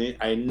could. I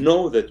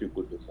know that you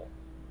could do more.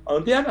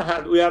 On the other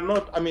hand, we are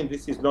not. I mean,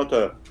 this is not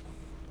a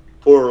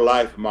poor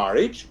life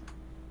marriage.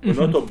 We're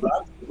not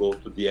obliged to go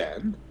to the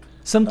end.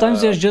 Sometimes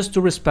they're just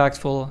too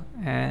respectful,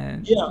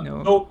 and Yeah. you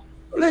know. So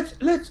let's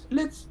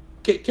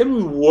can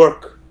we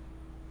work?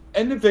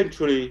 And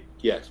eventually,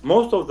 yes,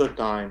 most of the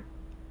time,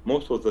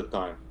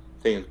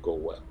 things go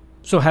well.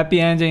 So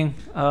happy ending.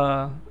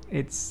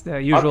 It's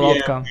the usual Happy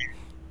outcome.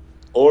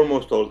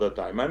 Almost all the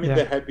time. I mean, Yeah.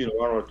 there have been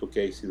one or two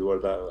cases where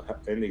the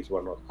endings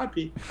were not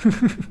happy,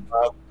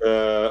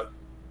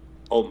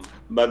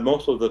 but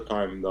most of the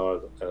time there are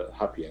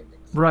happy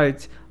endings.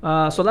 Right.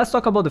 So let's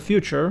talk about the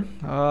future.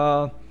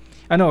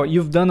 I know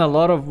you've done a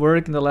lot of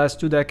work in the last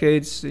 2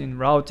 decades in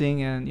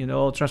routing and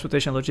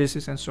transportation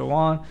logistics and so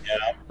on.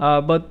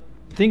 Yeah. But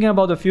thinking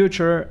about the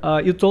future,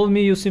 you told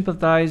me you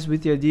sympathize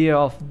with the idea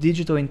of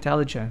digital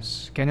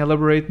intelligence. Can you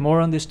elaborate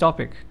more on this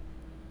topic?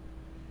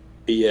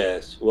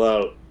 Yes.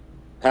 Well,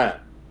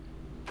 there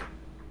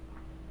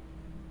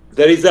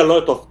is a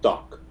lot of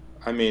talk.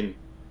 I mean,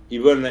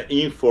 even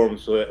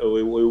Informs,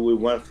 we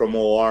went from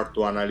OR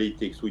to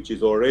analytics, which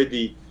is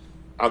already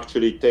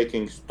actually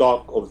taking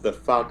stock of the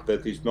fact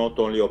that it's not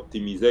only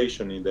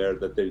optimization in there,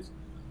 that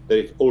there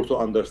is also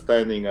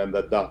understanding and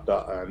the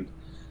data, and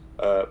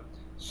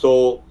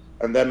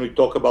and then we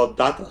talk about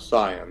data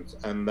science,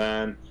 and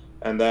then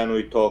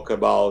we talk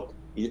about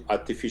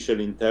artificial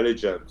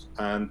intelligence,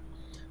 and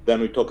then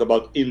we talk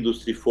about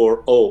Industry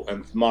 4.0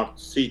 and smart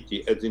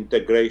city as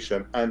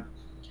integration. And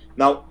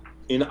now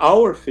in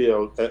our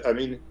field, I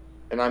mean,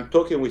 and I'm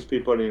talking with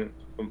people in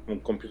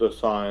computer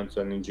science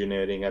and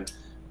engineering, and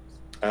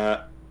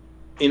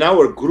in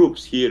our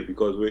groups here,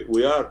 because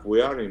we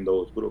are in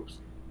those groups.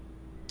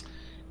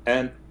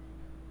 And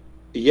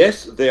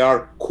yes, they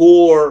are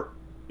core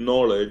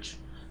knowledge,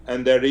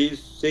 and there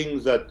is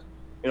things that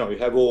you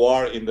have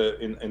OR in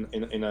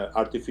an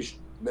artificial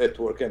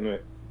network, and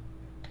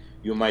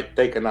you might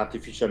take an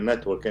artificial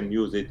network and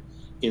use it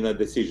in a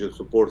decision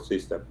support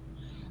system.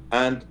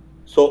 And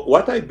so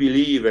what I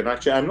believe, and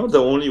actually I'm not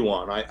the only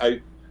one,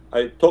 I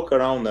talk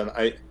around and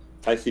I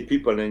see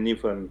people, and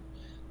even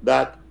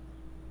that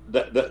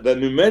the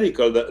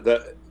numerical,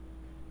 the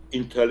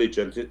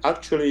intelligence, it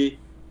actually,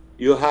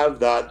 you have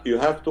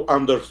to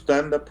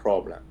understand the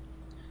problem,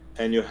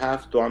 and you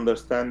have to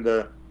understand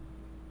the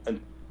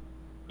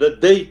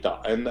data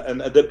and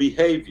the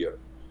behavior,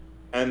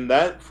 and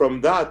that from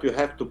that you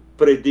have to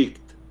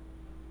predict.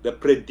 The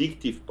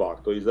predictive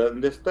part, so is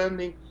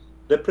understanding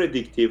the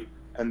predictive,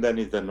 and then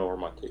is the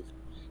normative.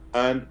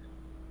 And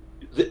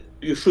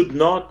you should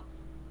not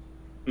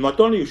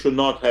only you should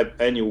not have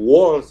any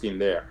walls in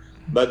there,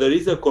 but there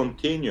is a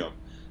continuum,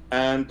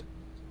 and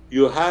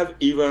you have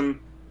even.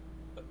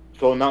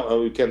 So now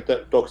we can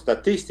talk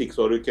statistics,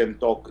 or we can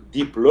talk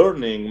deep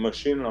learning,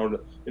 machine,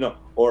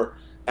 or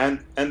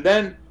and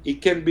then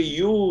it can be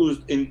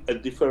used in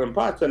different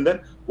parts. And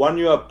then when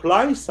you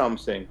apply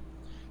something,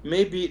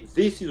 maybe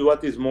this is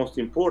what is most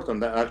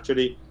important. That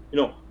actually,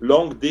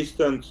 long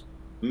distance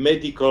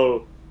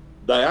medical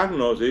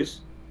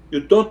diagnosis You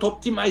don't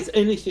optimize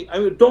anything. I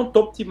mean, don't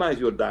optimize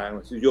your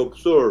diagnosis. You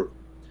observe,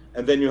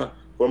 and then you,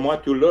 from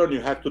what you learn, you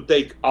have to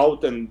take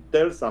out and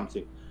tell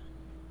something.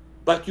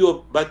 But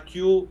you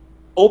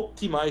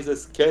optimize a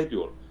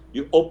schedule.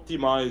 You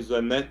optimize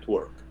a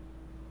network.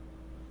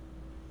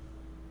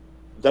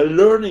 The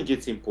learning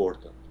is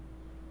important,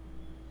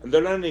 and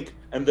the learning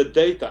and the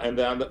data and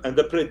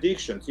the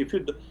predictions. If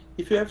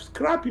you have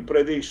scrappy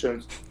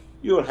predictions,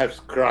 you will have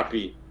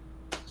scrappy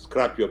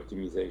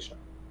optimization.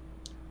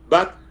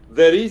 But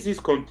there is this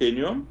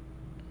continuum,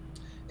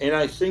 and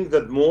I think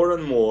that more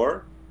and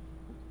more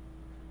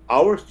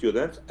our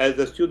students, as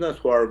the students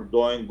who are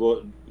doing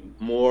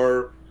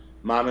more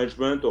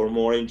management or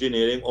more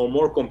engineering or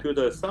more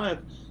computer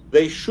science,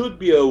 they should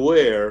be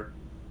aware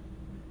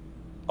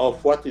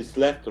of what is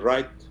left,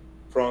 right,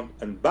 front,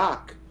 and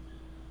back,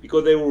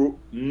 because they will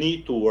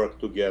need to work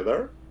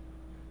together,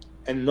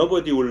 and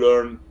nobody will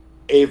learn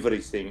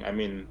everything. I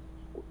mean,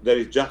 there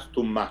is just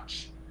too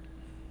much.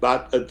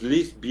 But at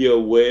least be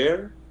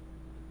aware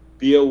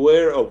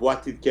of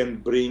what it can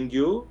bring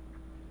you.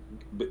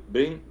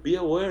 Be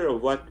aware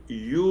of what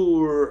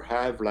you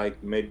have,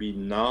 like maybe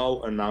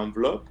now an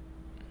envelope.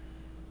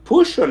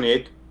 Push on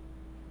it.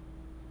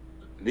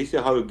 This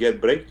is how you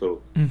get breakthrough.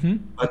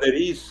 But there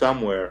is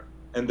somewhere,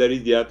 and there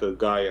is the other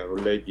guy or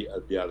lady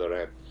at the other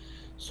end.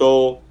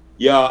 So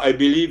yeah, I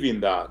believe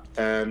in that,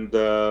 and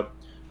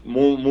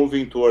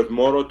moving towards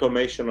more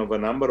automation of a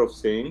number of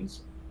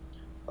things,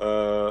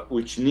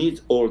 which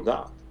needs all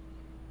that.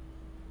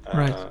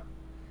 Right.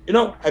 You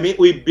know, I mean,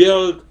 we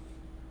build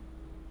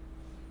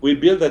a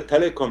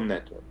telecom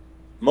network.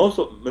 Most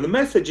of the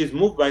messages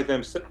move by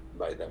themselves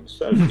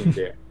in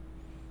there.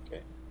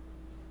 Okay.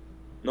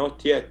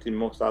 Not yet in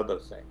most other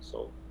things.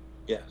 So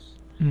yes.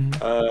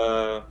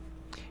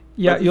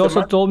 Yeah, you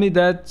also told me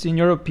that, in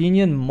your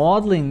opinion,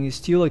 modeling is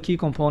still a key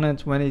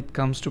component when it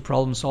comes to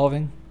problem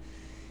solving.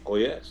 Oh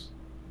yes.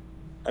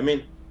 I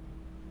mean,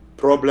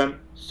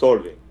 problem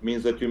solving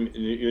means that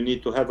you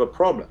need to have a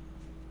problem.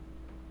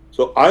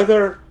 So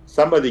either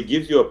somebody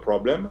gives you a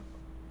problem,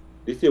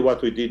 this is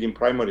what we did in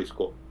primary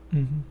school,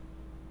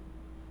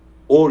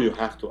 or you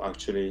have to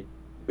actually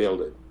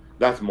build it.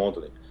 That's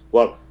modeling.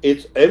 Well,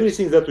 it's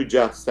everything that we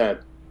just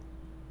said,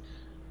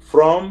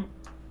 from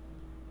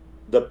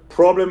the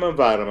problem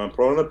environment,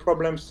 from the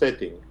problem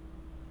setting,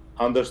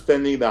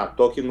 understanding that,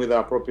 talking with the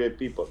appropriate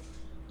people,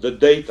 the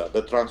data,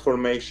 the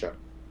transformation,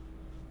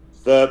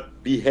 the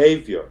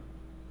behavior,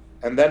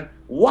 and then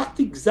what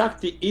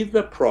exactly is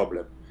the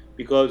problem?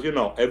 Because, you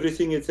know,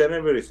 everything is in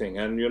everything,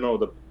 and, you know,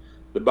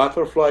 the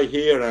butterfly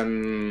here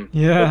and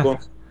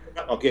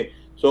okay.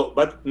 So,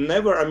 but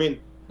never, I mean,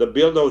 the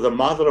builder, the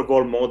mother of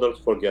all models,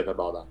 forget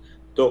about that.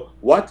 So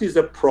what is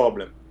the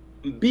problem?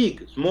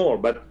 Big, small,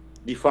 but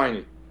define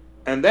it.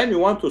 And then you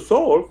want to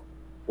solve,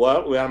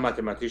 well, we are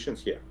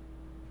mathematicians here.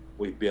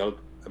 We build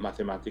a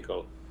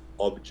mathematical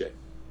object.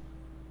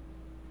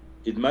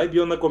 It might be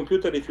on a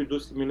computer if you do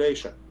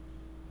simulation.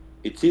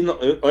 It's in,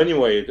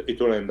 anyway, it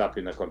will end up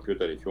in a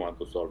computer if you want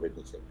to solve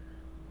anything.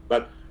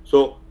 But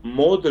so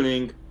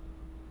modeling,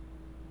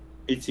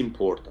 it's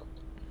important.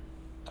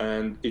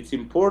 And it's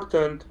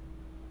important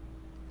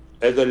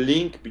as a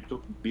link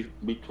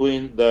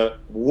between the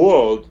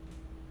world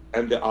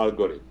and the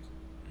algorithm.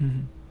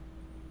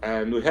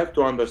 And we have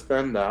to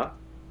understand that,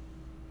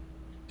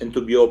 and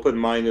to be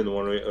open-minded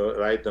when we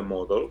write the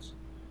models.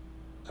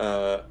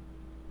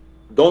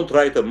 Don't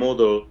write a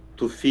model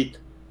to fit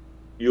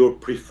your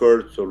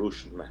preferred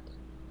solution method.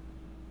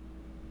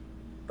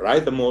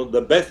 Write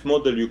the best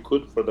model you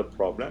could for the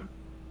problem.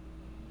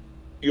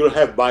 You'll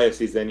have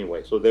biases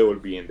anyway, so they will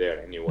be in there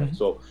anyway.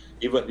 So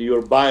even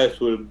your bias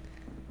will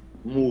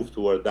move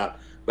toward that.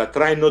 But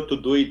try not to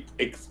do it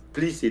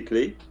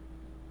explicitly,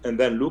 and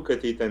then look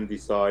at it and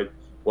decide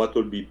what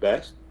will be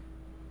best.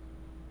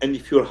 And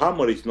if your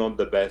hammer is not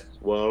the best,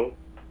 well,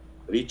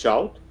 reach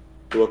out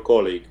to a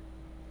colleague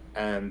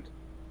and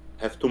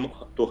have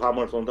two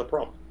hammers on the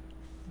problem.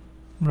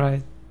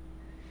 Right.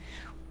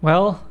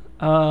 Well,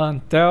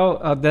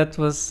 Theo, that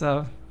was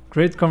a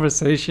great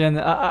conversation.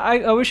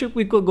 I wish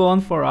we could go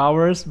on for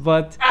hours,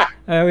 but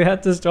we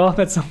had to stop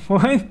at some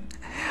point.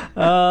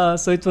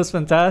 So it was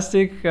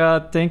fantastic.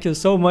 Thank you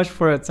so much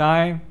for your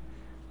time.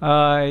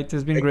 It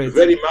has been great. Thank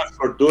you very much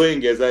for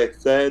doing. As I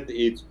said,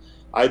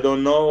 I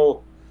don't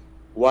know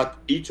what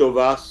each of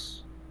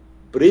us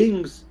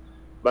brings,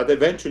 but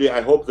eventually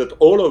I hope that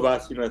all of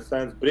us, in a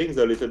sense, brings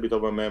a little bit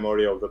of a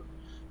memory of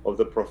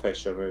the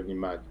profession and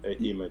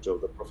image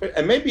of the profession,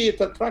 and maybe it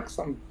attracts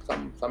some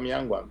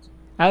young ones.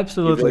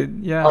 Absolutely,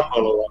 yeah.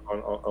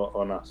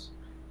 On us.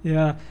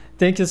 Yeah,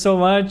 thank you so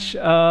much.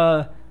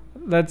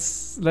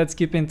 Let's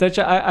keep in touch.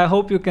 I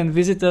hope you can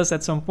visit us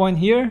at some point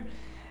here.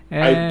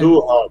 I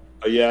do hope.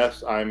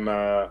 Yes, I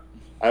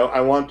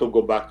want to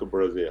go back to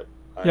Brazil.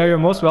 Yeah, you're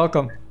most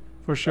welcome,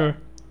 for sure.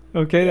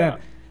 Okay, then.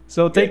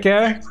 So take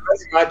care. Thanks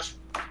very much.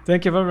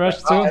 Thank you very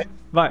much, too.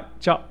 Bye.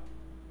 Ciao.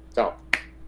 Ciao.